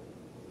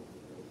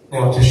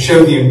 Now, to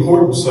show the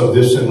importance of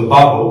this in the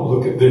Bible,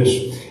 look at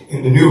this.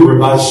 In the New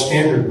Revised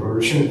Standard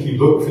Version, if you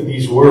look for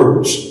these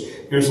words,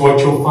 here's what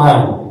you'll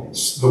find.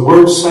 The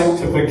word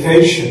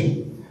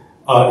sanctification,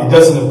 it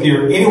doesn't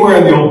appear anywhere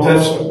in the Old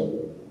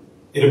Testament.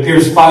 It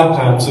appears 5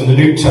 times in the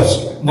New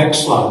Testament.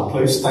 Next slide,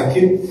 please. Thank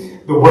you.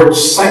 The word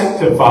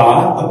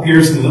sanctify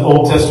appears in the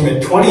Old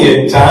Testament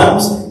 28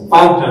 times, 5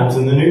 times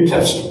in the New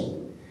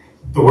Testament.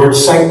 The word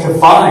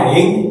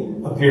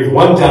sanctifying appears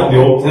 1 time in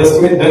the Old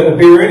Testament, doesn't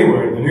appear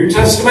anywhere in the New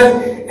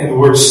Testament. And the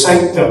word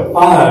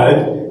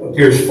sanctified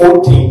appears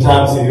 14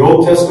 times in the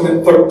Old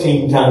Testament,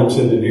 13 times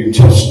in the New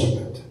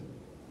Testament.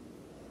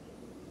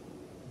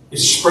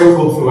 It's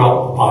sprinkled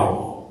throughout the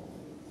Bible.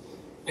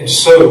 And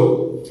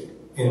so,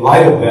 in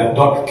light of that,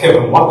 Dr.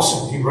 Kevin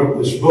Watson, he wrote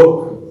this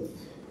book.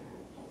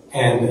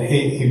 And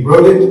he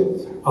wrote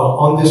it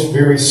on this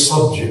very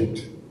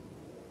subject.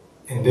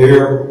 And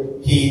there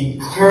he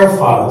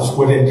clarifies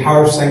what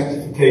entire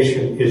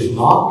sanctification is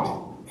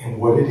not and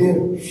what it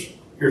is.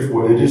 Here's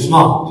what it is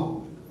not.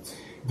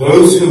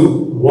 Those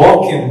who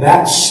walk in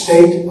that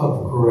state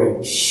of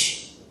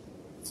grace,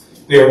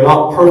 they are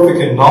not perfect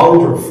in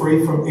knowledge or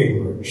free from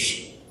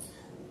ignorance.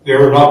 They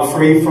are not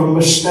free from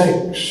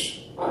mistakes.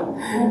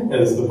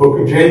 As the book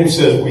of James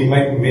says, we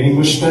make many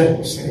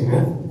mistakes.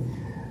 Amen.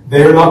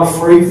 They are not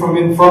free from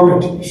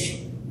infirmities.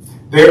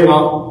 They are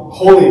not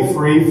wholly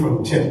free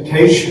from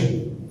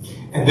temptation.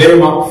 And they are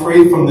not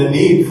free from the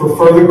need for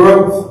further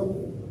growth.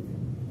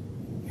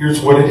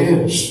 Here's what it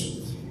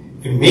is.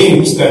 It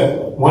means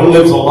that one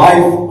lives a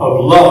life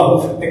of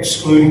love,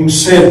 excluding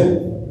sin.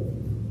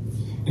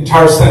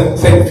 Entire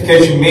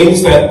sanctification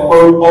means that,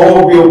 quote,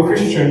 all real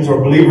Christians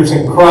or believers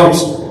in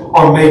Christ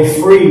are made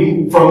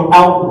free from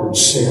outward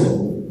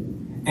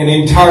sin. And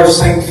entire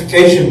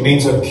sanctification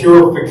means a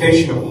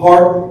purification of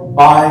heart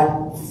by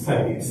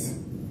faith.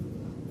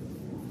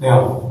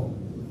 Now,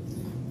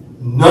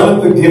 none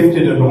of the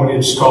gifted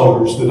anointed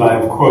scholars that I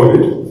have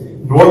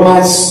quoted, nor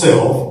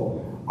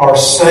myself, are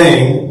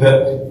saying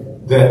that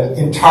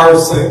entire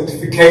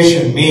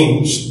sanctification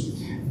means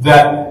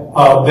that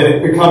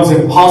it becomes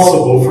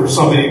impossible for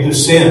somebody to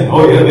sin.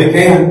 Oh yeah, they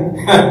can.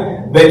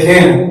 They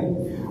can.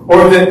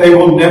 Or that they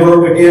will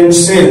never again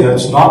sin.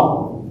 That's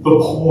not the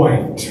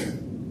point.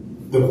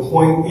 The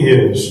point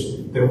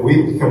is that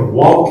we can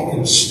walk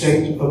in a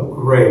state of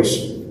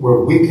grace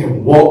where we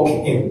can walk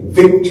in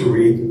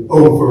victory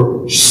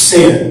over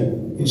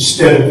sin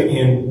instead of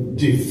in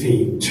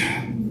defeat.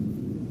 I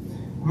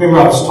remember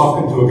I was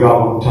talking to a guy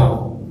one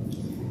time,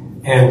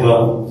 and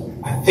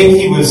I think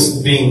he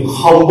was being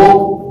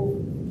humble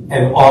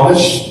and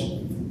honest,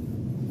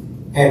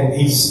 and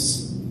he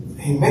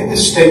made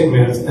this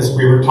statement as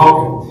we were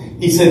talking.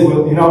 He said,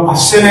 well, I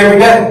sin every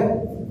day.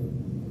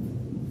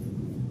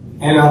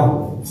 And a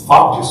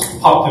thought just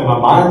popped in my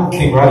mind,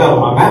 came right out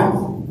of my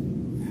mouth.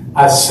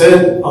 I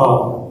said,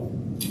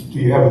 do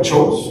you have a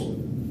choice?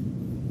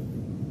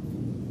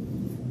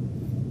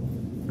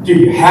 Do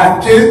you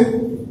have to?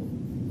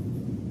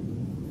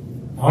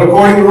 Not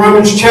according to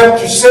Romans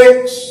chapter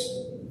 6.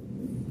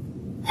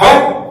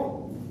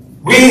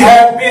 We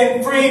have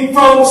been freed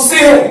from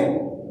sin.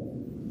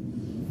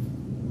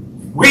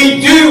 We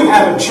do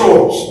have a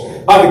choice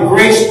by the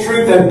grace,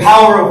 truth, and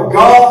power of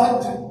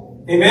God.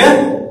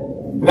 Amen?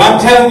 But I'm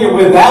telling you,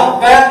 without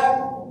that,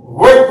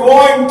 we're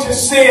going to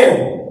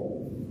sin.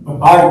 But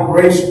by the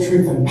grace,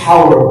 truth, and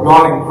power of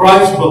God in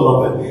Christ,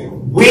 beloved,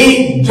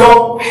 we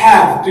don't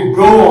have to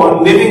go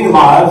on living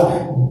lives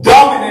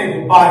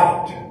dominated by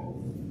it.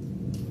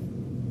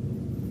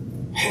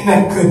 Isn't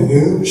that good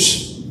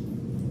news?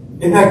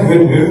 Isn't that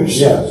good news?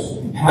 Yes.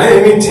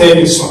 Let me tell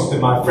you something,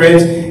 my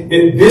friends.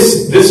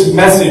 This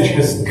message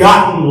has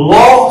gotten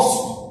lost.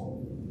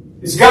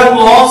 It's gotten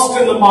lost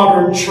in the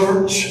modern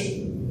church.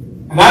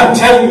 And I'm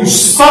telling you,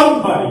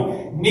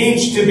 somebody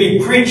needs to be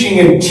preaching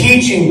and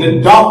teaching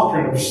the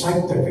doctrine of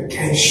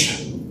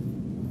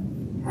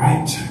sanctification.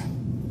 Right?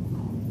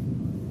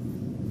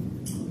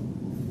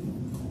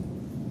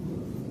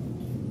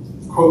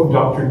 Quote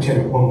Dr.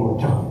 Tennant one more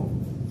time.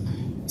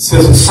 It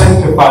says, a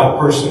sanctified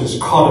person is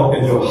caught up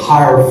into a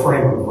higher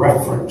frame of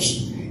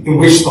reference in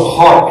which the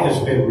heart has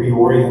been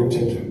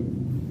reoriented.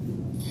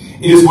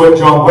 It is what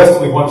John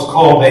Wesley once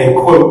called a,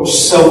 quote,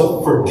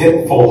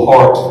 self-forgetful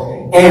heart,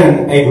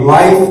 and a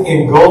life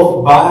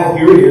engulfed by,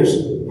 here it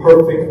is,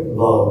 perfect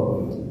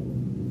love.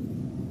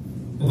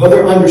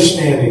 Another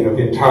understanding of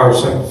entire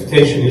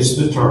sanctification is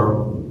the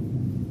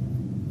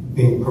term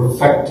being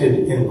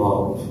perfected in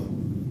love.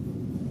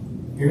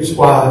 Here's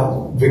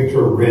why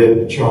Victor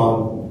read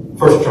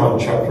 1 John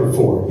chapter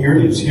 4. Here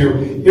it is.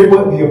 Hear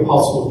what the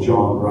Apostle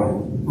John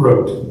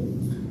wrote.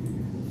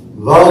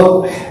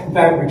 Love, in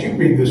fact, would you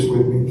read this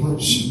with me,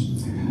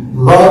 please?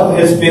 Love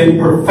has been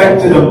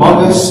perfected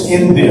among us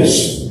in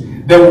this,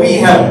 that we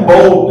have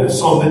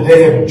boldness on the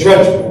day of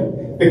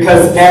judgment,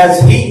 because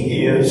as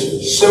He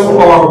is, so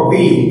are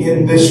we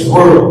in this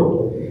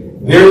world.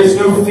 There is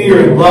no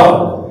fear in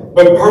love,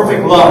 but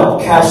perfect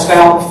love casts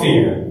out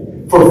fear.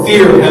 For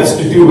fear has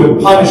to do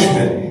with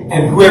punishment,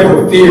 and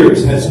whoever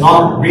fears has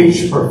not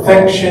reached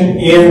perfection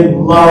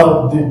in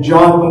love. Did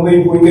John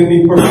believe we can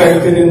be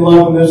perfected in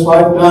love in this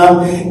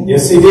lifetime?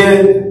 Yes, he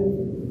did.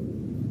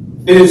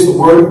 It is the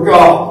Word of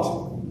God.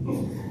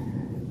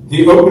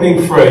 The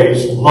opening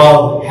phrase,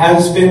 love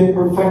has been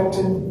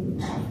perfected.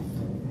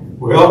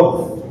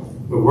 Well,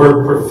 the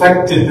word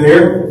perfected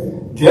there,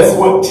 guess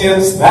what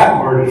tense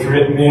that word is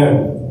written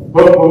in?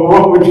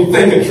 What would you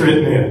think it's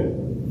written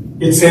in?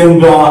 It's in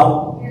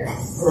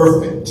the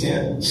perfect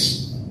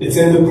tense. It's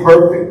in the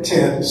perfect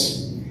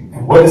tense.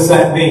 And what does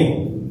that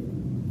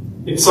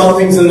mean? If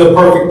something's in the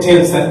perfect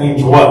tense, that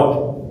means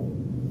what?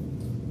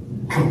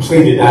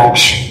 Completed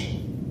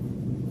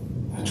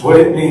action. That's what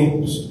it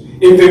means.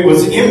 If it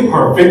was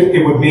imperfect,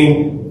 it would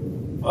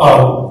mean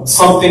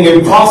something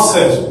in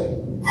process.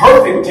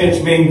 Perfect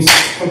tense means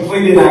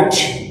completed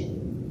action.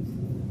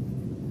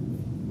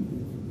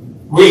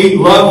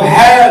 Love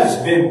has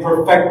been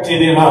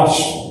perfected in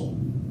us.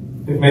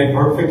 Been made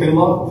perfect in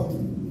love.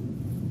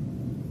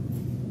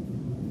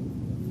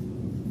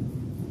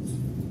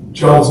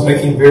 John's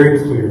making very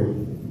clear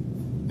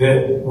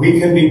that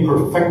we can be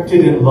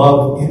perfected in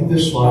love in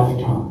this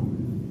lifetime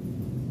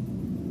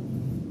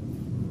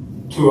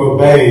to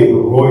obey the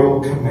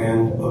royal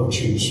command of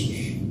Jesus.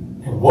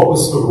 And what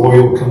was the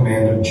royal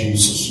command of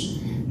Jesus?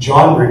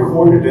 John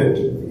recorded it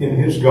in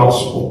his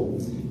gospel.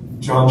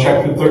 John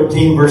chapter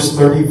 13, verse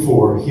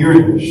 34. Here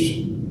it is.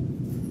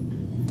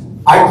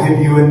 I give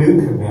you a new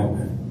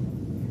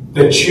commandment,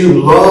 that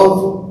you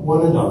love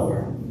one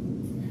another.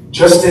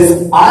 Just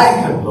as I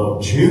have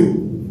loved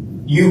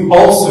you, you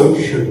also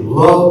should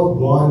love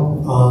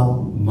one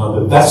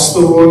another. That's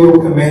the royal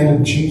command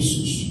of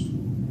Jesus.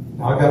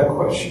 Now I got a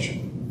question.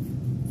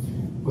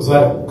 Was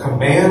that a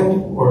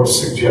command or a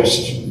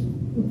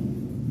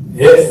suggestion?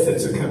 Yes,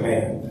 it's a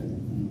command.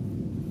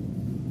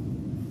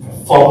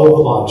 Follow the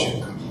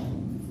logic.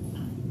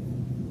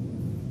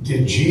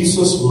 Did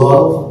Jesus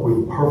love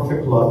with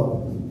perfect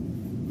love?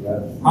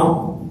 Yes.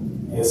 Huh?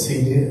 Yes,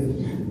 he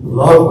did.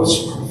 Love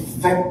was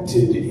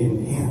perfected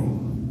in him.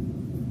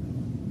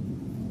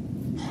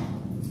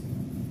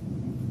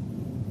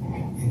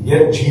 And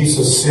yet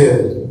Jesus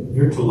said,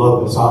 you're to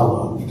love as I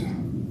loved.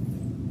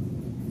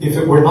 If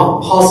it were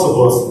not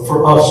possible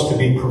for us to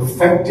be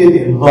perfected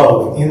in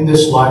love in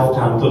this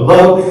lifetime, to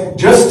love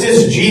just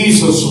as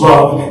Jesus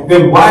loved,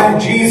 then why did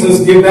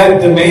Jesus give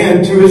that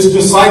demand to his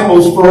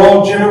disciples for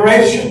all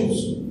generations?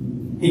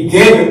 He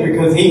gave it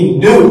because he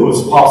knew it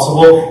was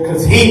possible,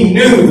 because he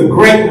knew the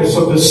greatness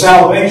of the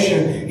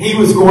salvation he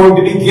was going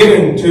to be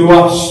giving to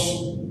us.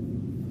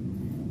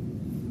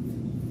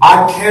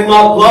 I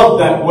cannot love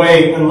that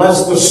way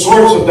unless the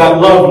source of that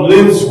love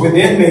lives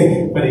within me.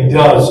 But he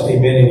does,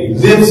 amen, and he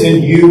lives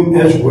in you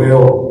as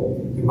well.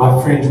 And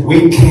my friends,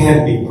 we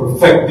can be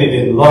perfected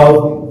in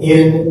love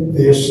in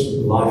this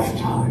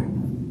lifetime.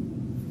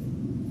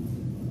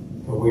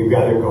 But we've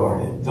got to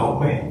guard it, don't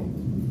we?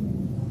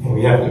 And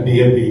we have to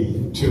be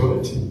obedient to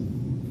it.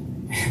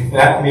 And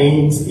that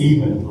means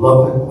even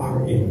loving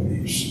our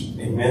enemies.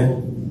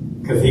 Amen?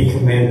 Because he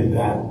commanded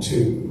that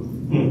too.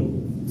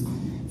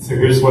 So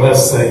here's what I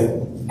say.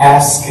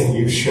 Ask and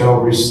you shall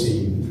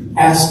receive.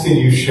 Ask and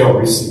you shall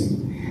receive.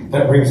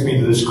 That brings me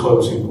to this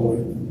closing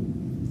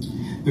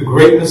point. The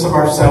greatness of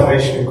our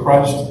salvation in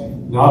Christ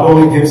not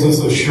only gives us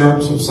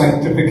assurance of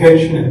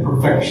sanctification and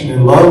perfection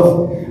in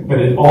love, but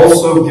it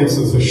also gives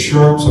us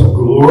assurance of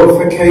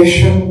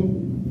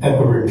glorification at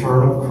the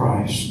return of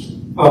Christ.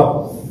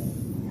 Oh,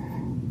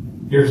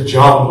 here's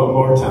John one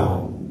more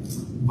time.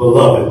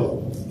 Beloved.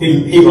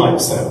 He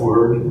likes that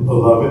word,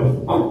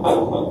 beloved.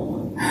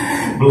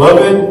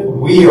 Beloved,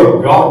 we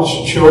are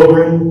God's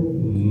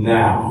children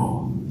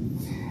now.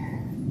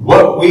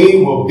 What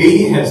we will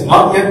be has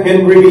not yet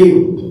been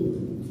revealed.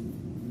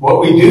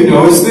 What we do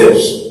know is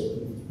this.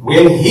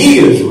 When he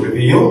is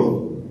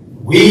revealed,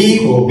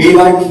 we will be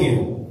like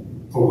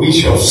him, for we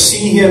shall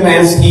see him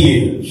as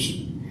he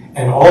is.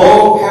 And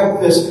all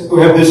who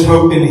have this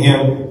hope in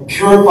him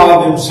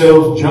purify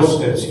themselves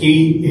just as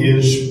he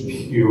is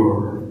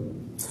pure.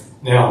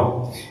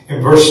 Now,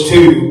 in verse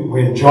 2,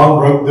 when John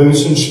wrote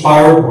those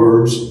inspired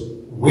words,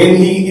 when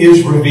he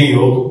is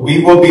revealed,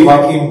 we will be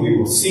like him, we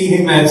will see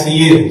him as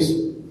he is.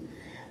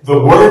 The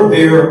word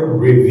there,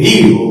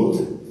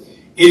 revealed,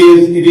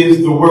 it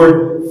is the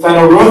word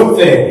phanerothe.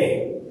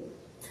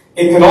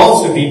 It can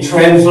also be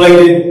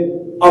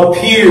translated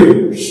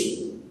appears.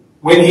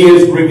 When he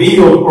is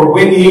revealed or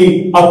when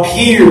he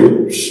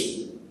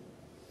appears.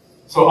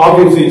 So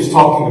obviously it's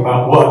talking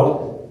about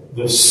what?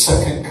 The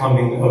second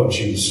coming of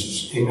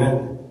Jesus.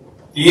 Amen.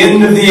 The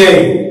end of the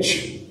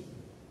age.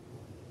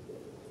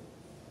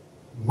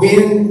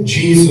 When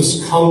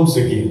Jesus comes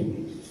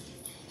again,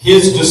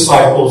 his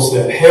disciples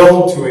that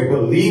held to a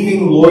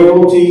believing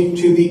loyalty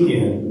to the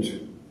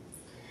end,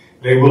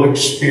 they will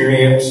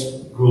experience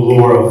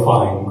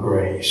glorifying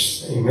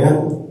grace.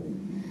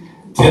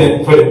 Amen.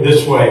 Tennant put it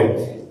this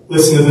way.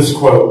 Listen to this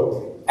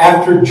quote.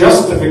 After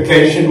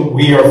justification,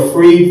 we are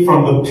freed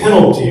from the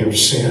penalty of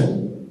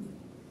sin.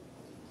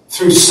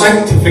 Through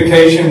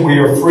sanctification, we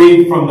are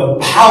freed from the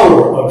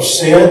power of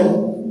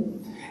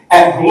sin.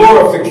 At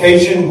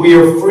glorification, we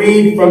are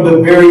freed from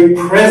the very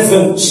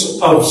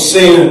presence of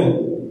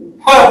sin.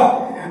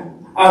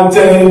 I'm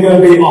telling you, it's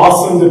going to be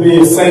awesome to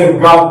be a saint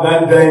of God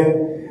that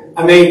day.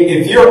 I mean,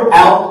 if you're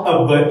out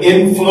of the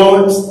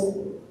influence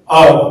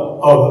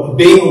of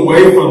being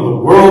away from the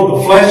world,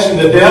 the flesh, and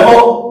the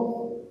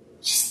devil,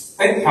 just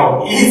think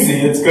how easy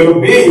it's going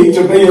to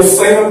be a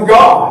saint of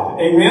God.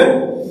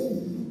 Amen?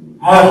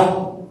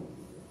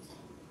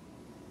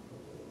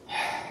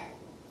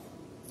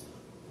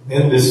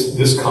 Then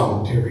this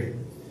commentary.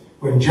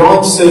 When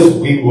John says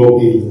we will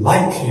be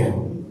like him,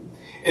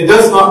 it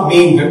does not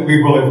mean that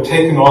we will have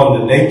taken on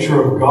the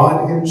nature of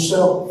God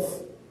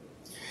himself.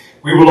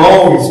 We will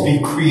always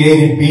be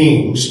created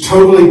beings,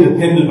 totally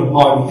dependent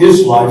upon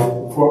his life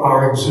for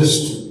our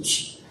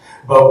existence.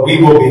 But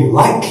we will be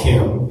like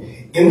him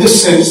in the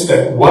sense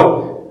that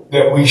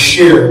we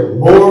share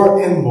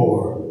more and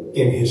more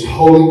in his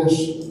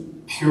holiness,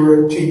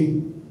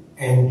 purity,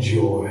 and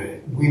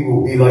joy. We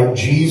will be like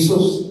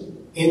Jesus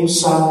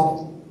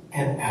inside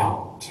and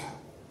out.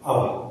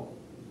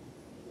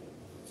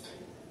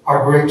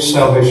 Our great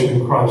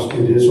salvation in Christ,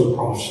 it is a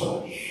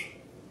process.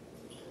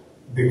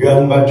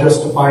 Begun by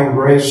justifying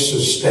grace,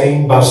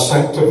 sustained by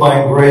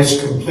sanctifying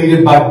grace,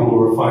 completed by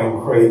glorifying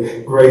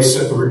grace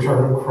at the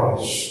return of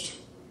Christ.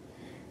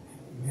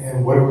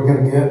 And what are we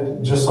going to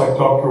get? Just like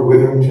Dr.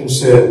 Witherington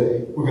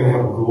said, we're going to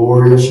have a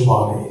glorious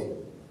body.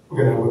 We're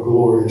going to have a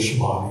glorious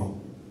body.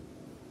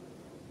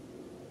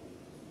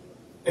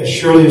 As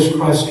surely as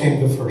Christ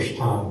came the first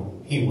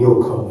time, he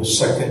will come the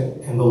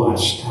second and the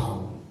last time.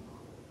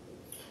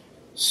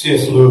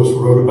 C.S. Lewis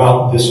wrote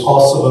about this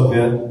awesome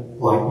event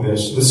like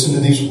this. Listen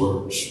to these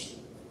words.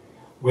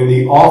 When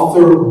the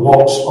author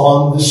walks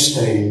on the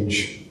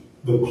stage,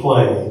 the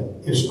play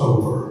is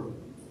over.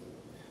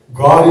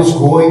 God is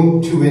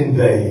going to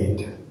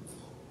invade.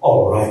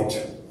 All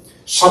right.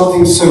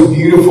 Something so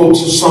beautiful to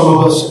some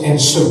of us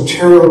and so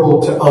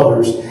terrible to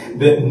others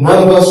that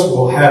none of us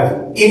will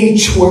have any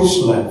choice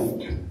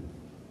left.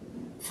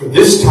 For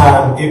this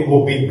time, it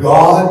will be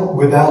God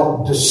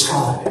without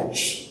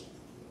disguise.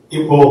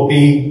 It will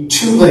be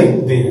too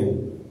late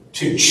then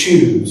to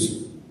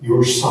choose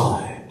your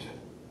side.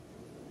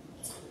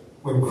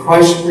 When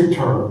Christ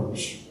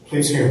returns,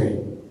 please hear me,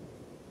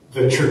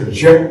 the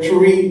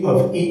trajectory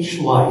of each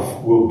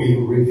life will be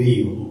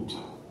revealed.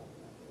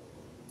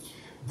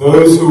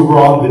 Those who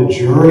are on the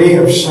journey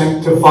of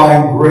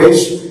sanctifying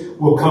grace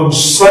will come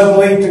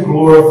suddenly to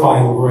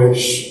glorifying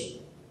grace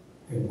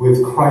and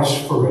with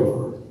Christ forever.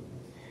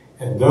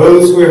 And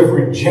those who have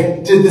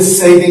rejected the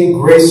saving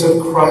grace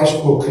of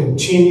Christ will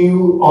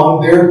continue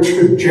on their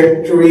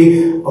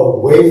trajectory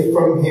away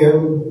from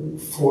him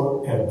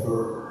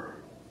forever.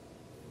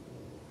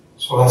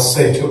 So I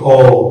say to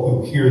all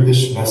who hear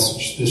this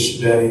message this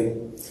day,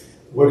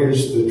 what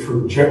is the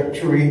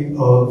trajectory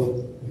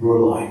of your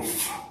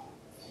life?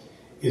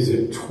 Is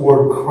it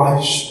toward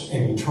Christ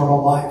and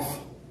eternal life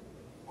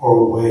or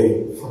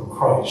away from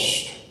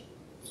Christ?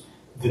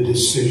 The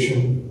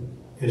decision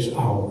is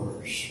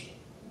ours.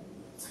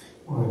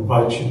 I want to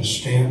invite you to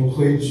stand,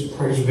 please.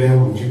 Praise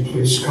band, would you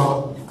please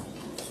come?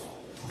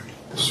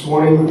 This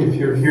morning, if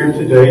you're here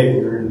today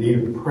and you're in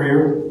need of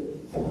prayer,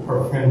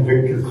 our friend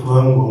Victor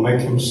Klum will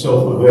make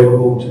himself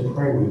available to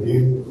pray with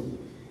you.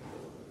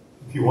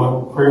 If you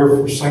want prayer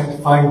for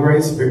sanctifying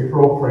grace, Victor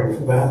will pray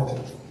for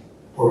that.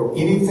 Or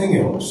anything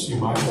else you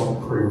might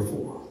want prayer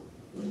for.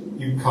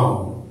 You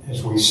come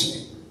as we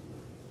sing.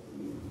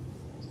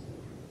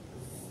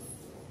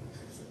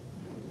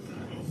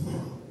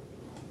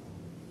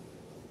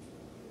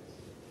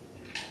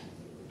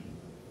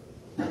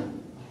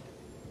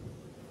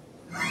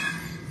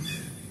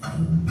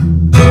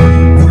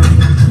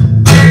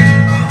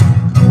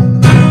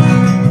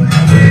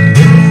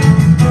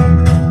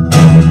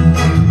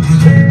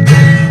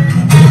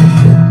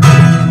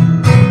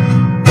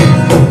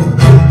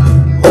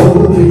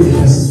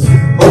 Holiness,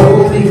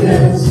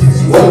 holiness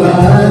is what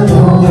I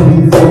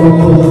long for.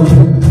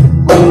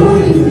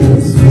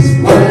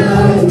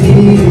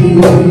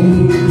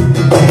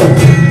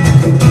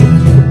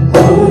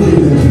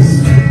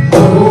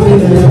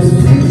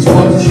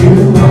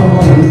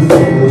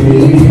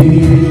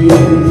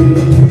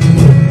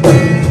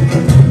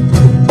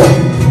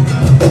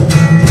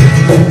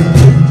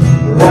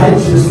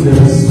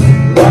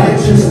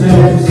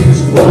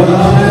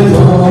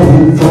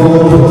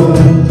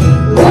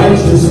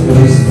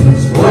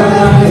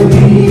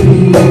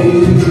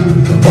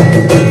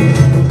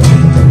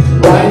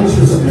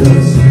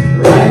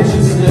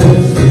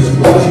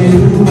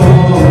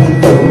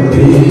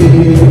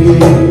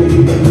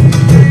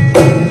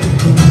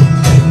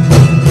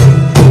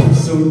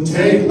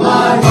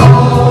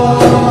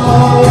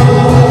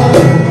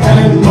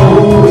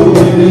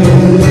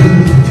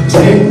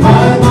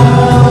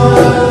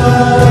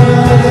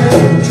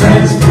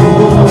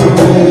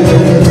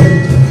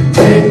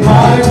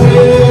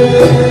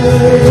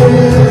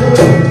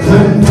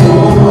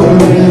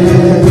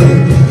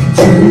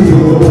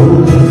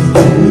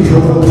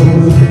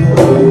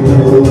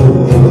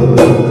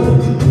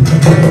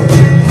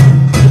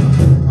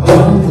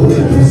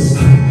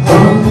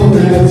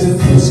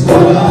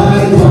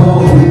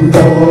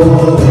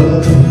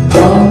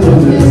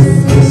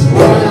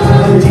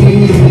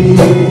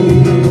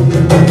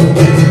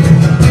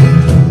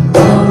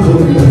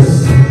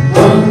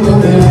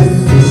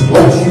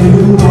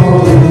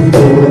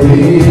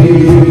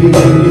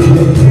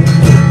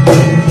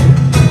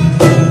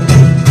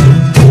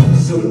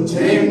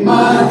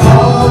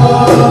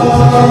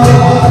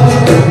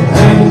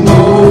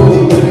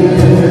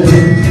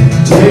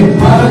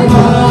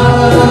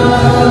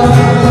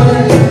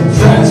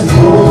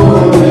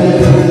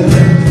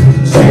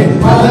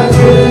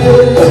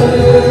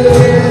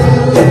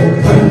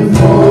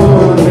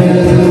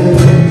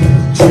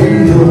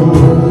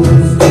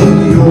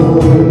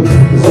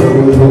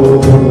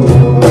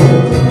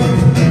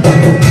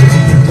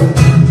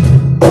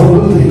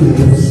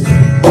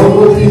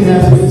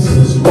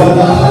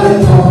 what I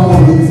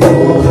long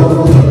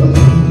for.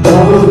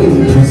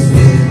 Holiness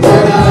is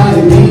what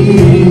I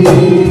need.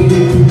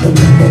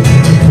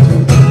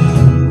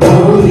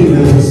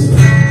 Holiness,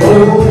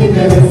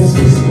 holiness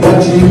is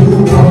what you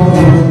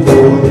want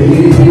for me.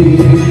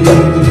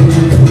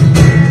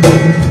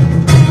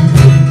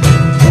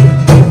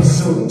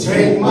 So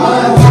take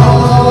my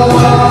heart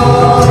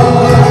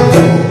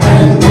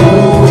and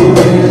mold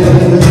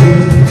it.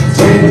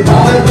 Take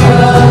my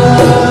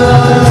mind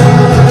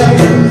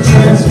and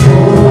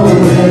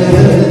transform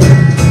it.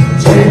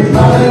 Take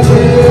my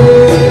will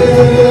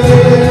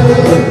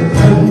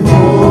and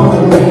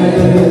form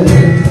it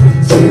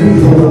to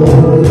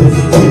yours,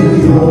 oh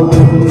Lord.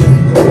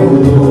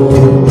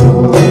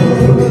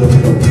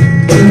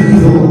 To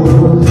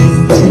yours,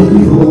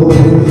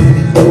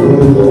 oh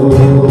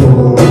Lord.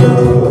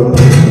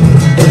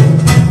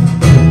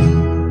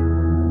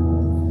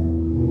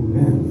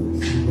 Amen.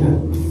 Amen.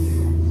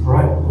 All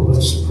right, well,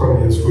 let's pray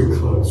as we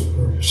close,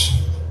 brothers.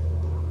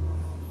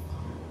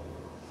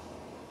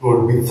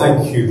 Lord, we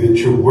thank you that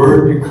your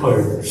word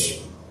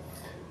declares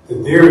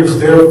that there is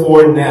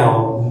therefore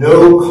now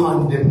no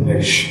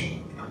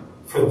condemnation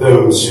for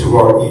those who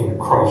are in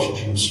Christ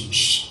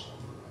Jesus.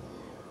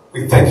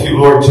 We thank you,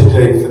 Lord,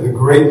 today for the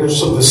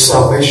greatness of the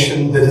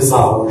salvation that is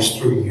ours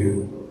through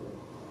you.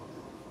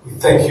 We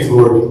thank you,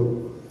 Lord,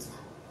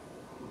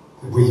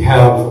 that we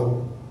have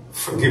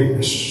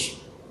forgiveness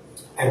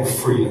and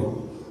freedom.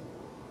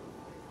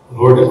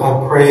 Lord,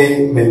 I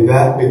pray, may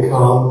that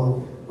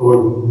become,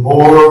 Lord,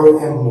 more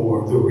and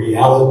more the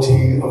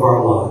reality of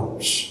our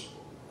lives.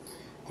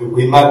 That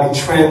we might be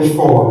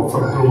transformed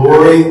from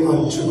glory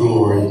unto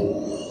glory,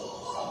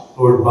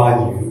 Lord, by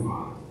you.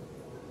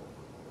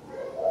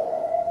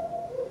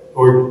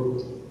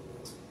 Lord,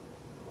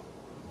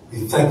 we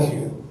thank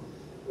you.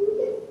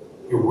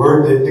 Your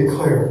word that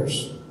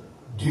declares,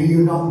 do you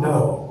not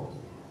know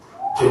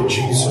that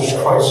Jesus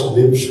Christ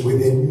lives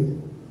within you?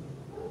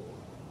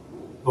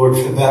 Lord,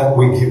 for that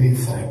we give you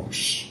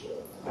thanks.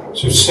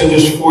 So send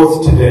us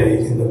forth today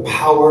in the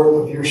power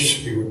of your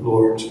Spirit,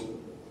 Lord,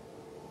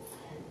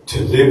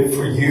 to live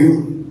for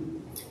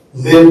you,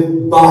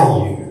 live by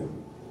you.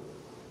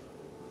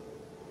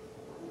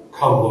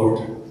 Come, Lord,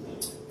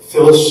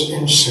 fill us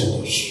and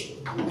send us,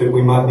 that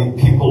we might be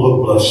people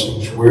of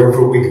blessings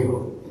wherever we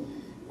go.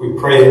 We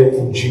pray it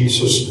in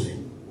Jesus'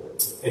 name.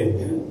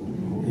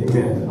 Amen.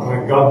 Amen. All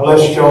right, God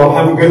bless y'all.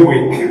 Have a good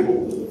week.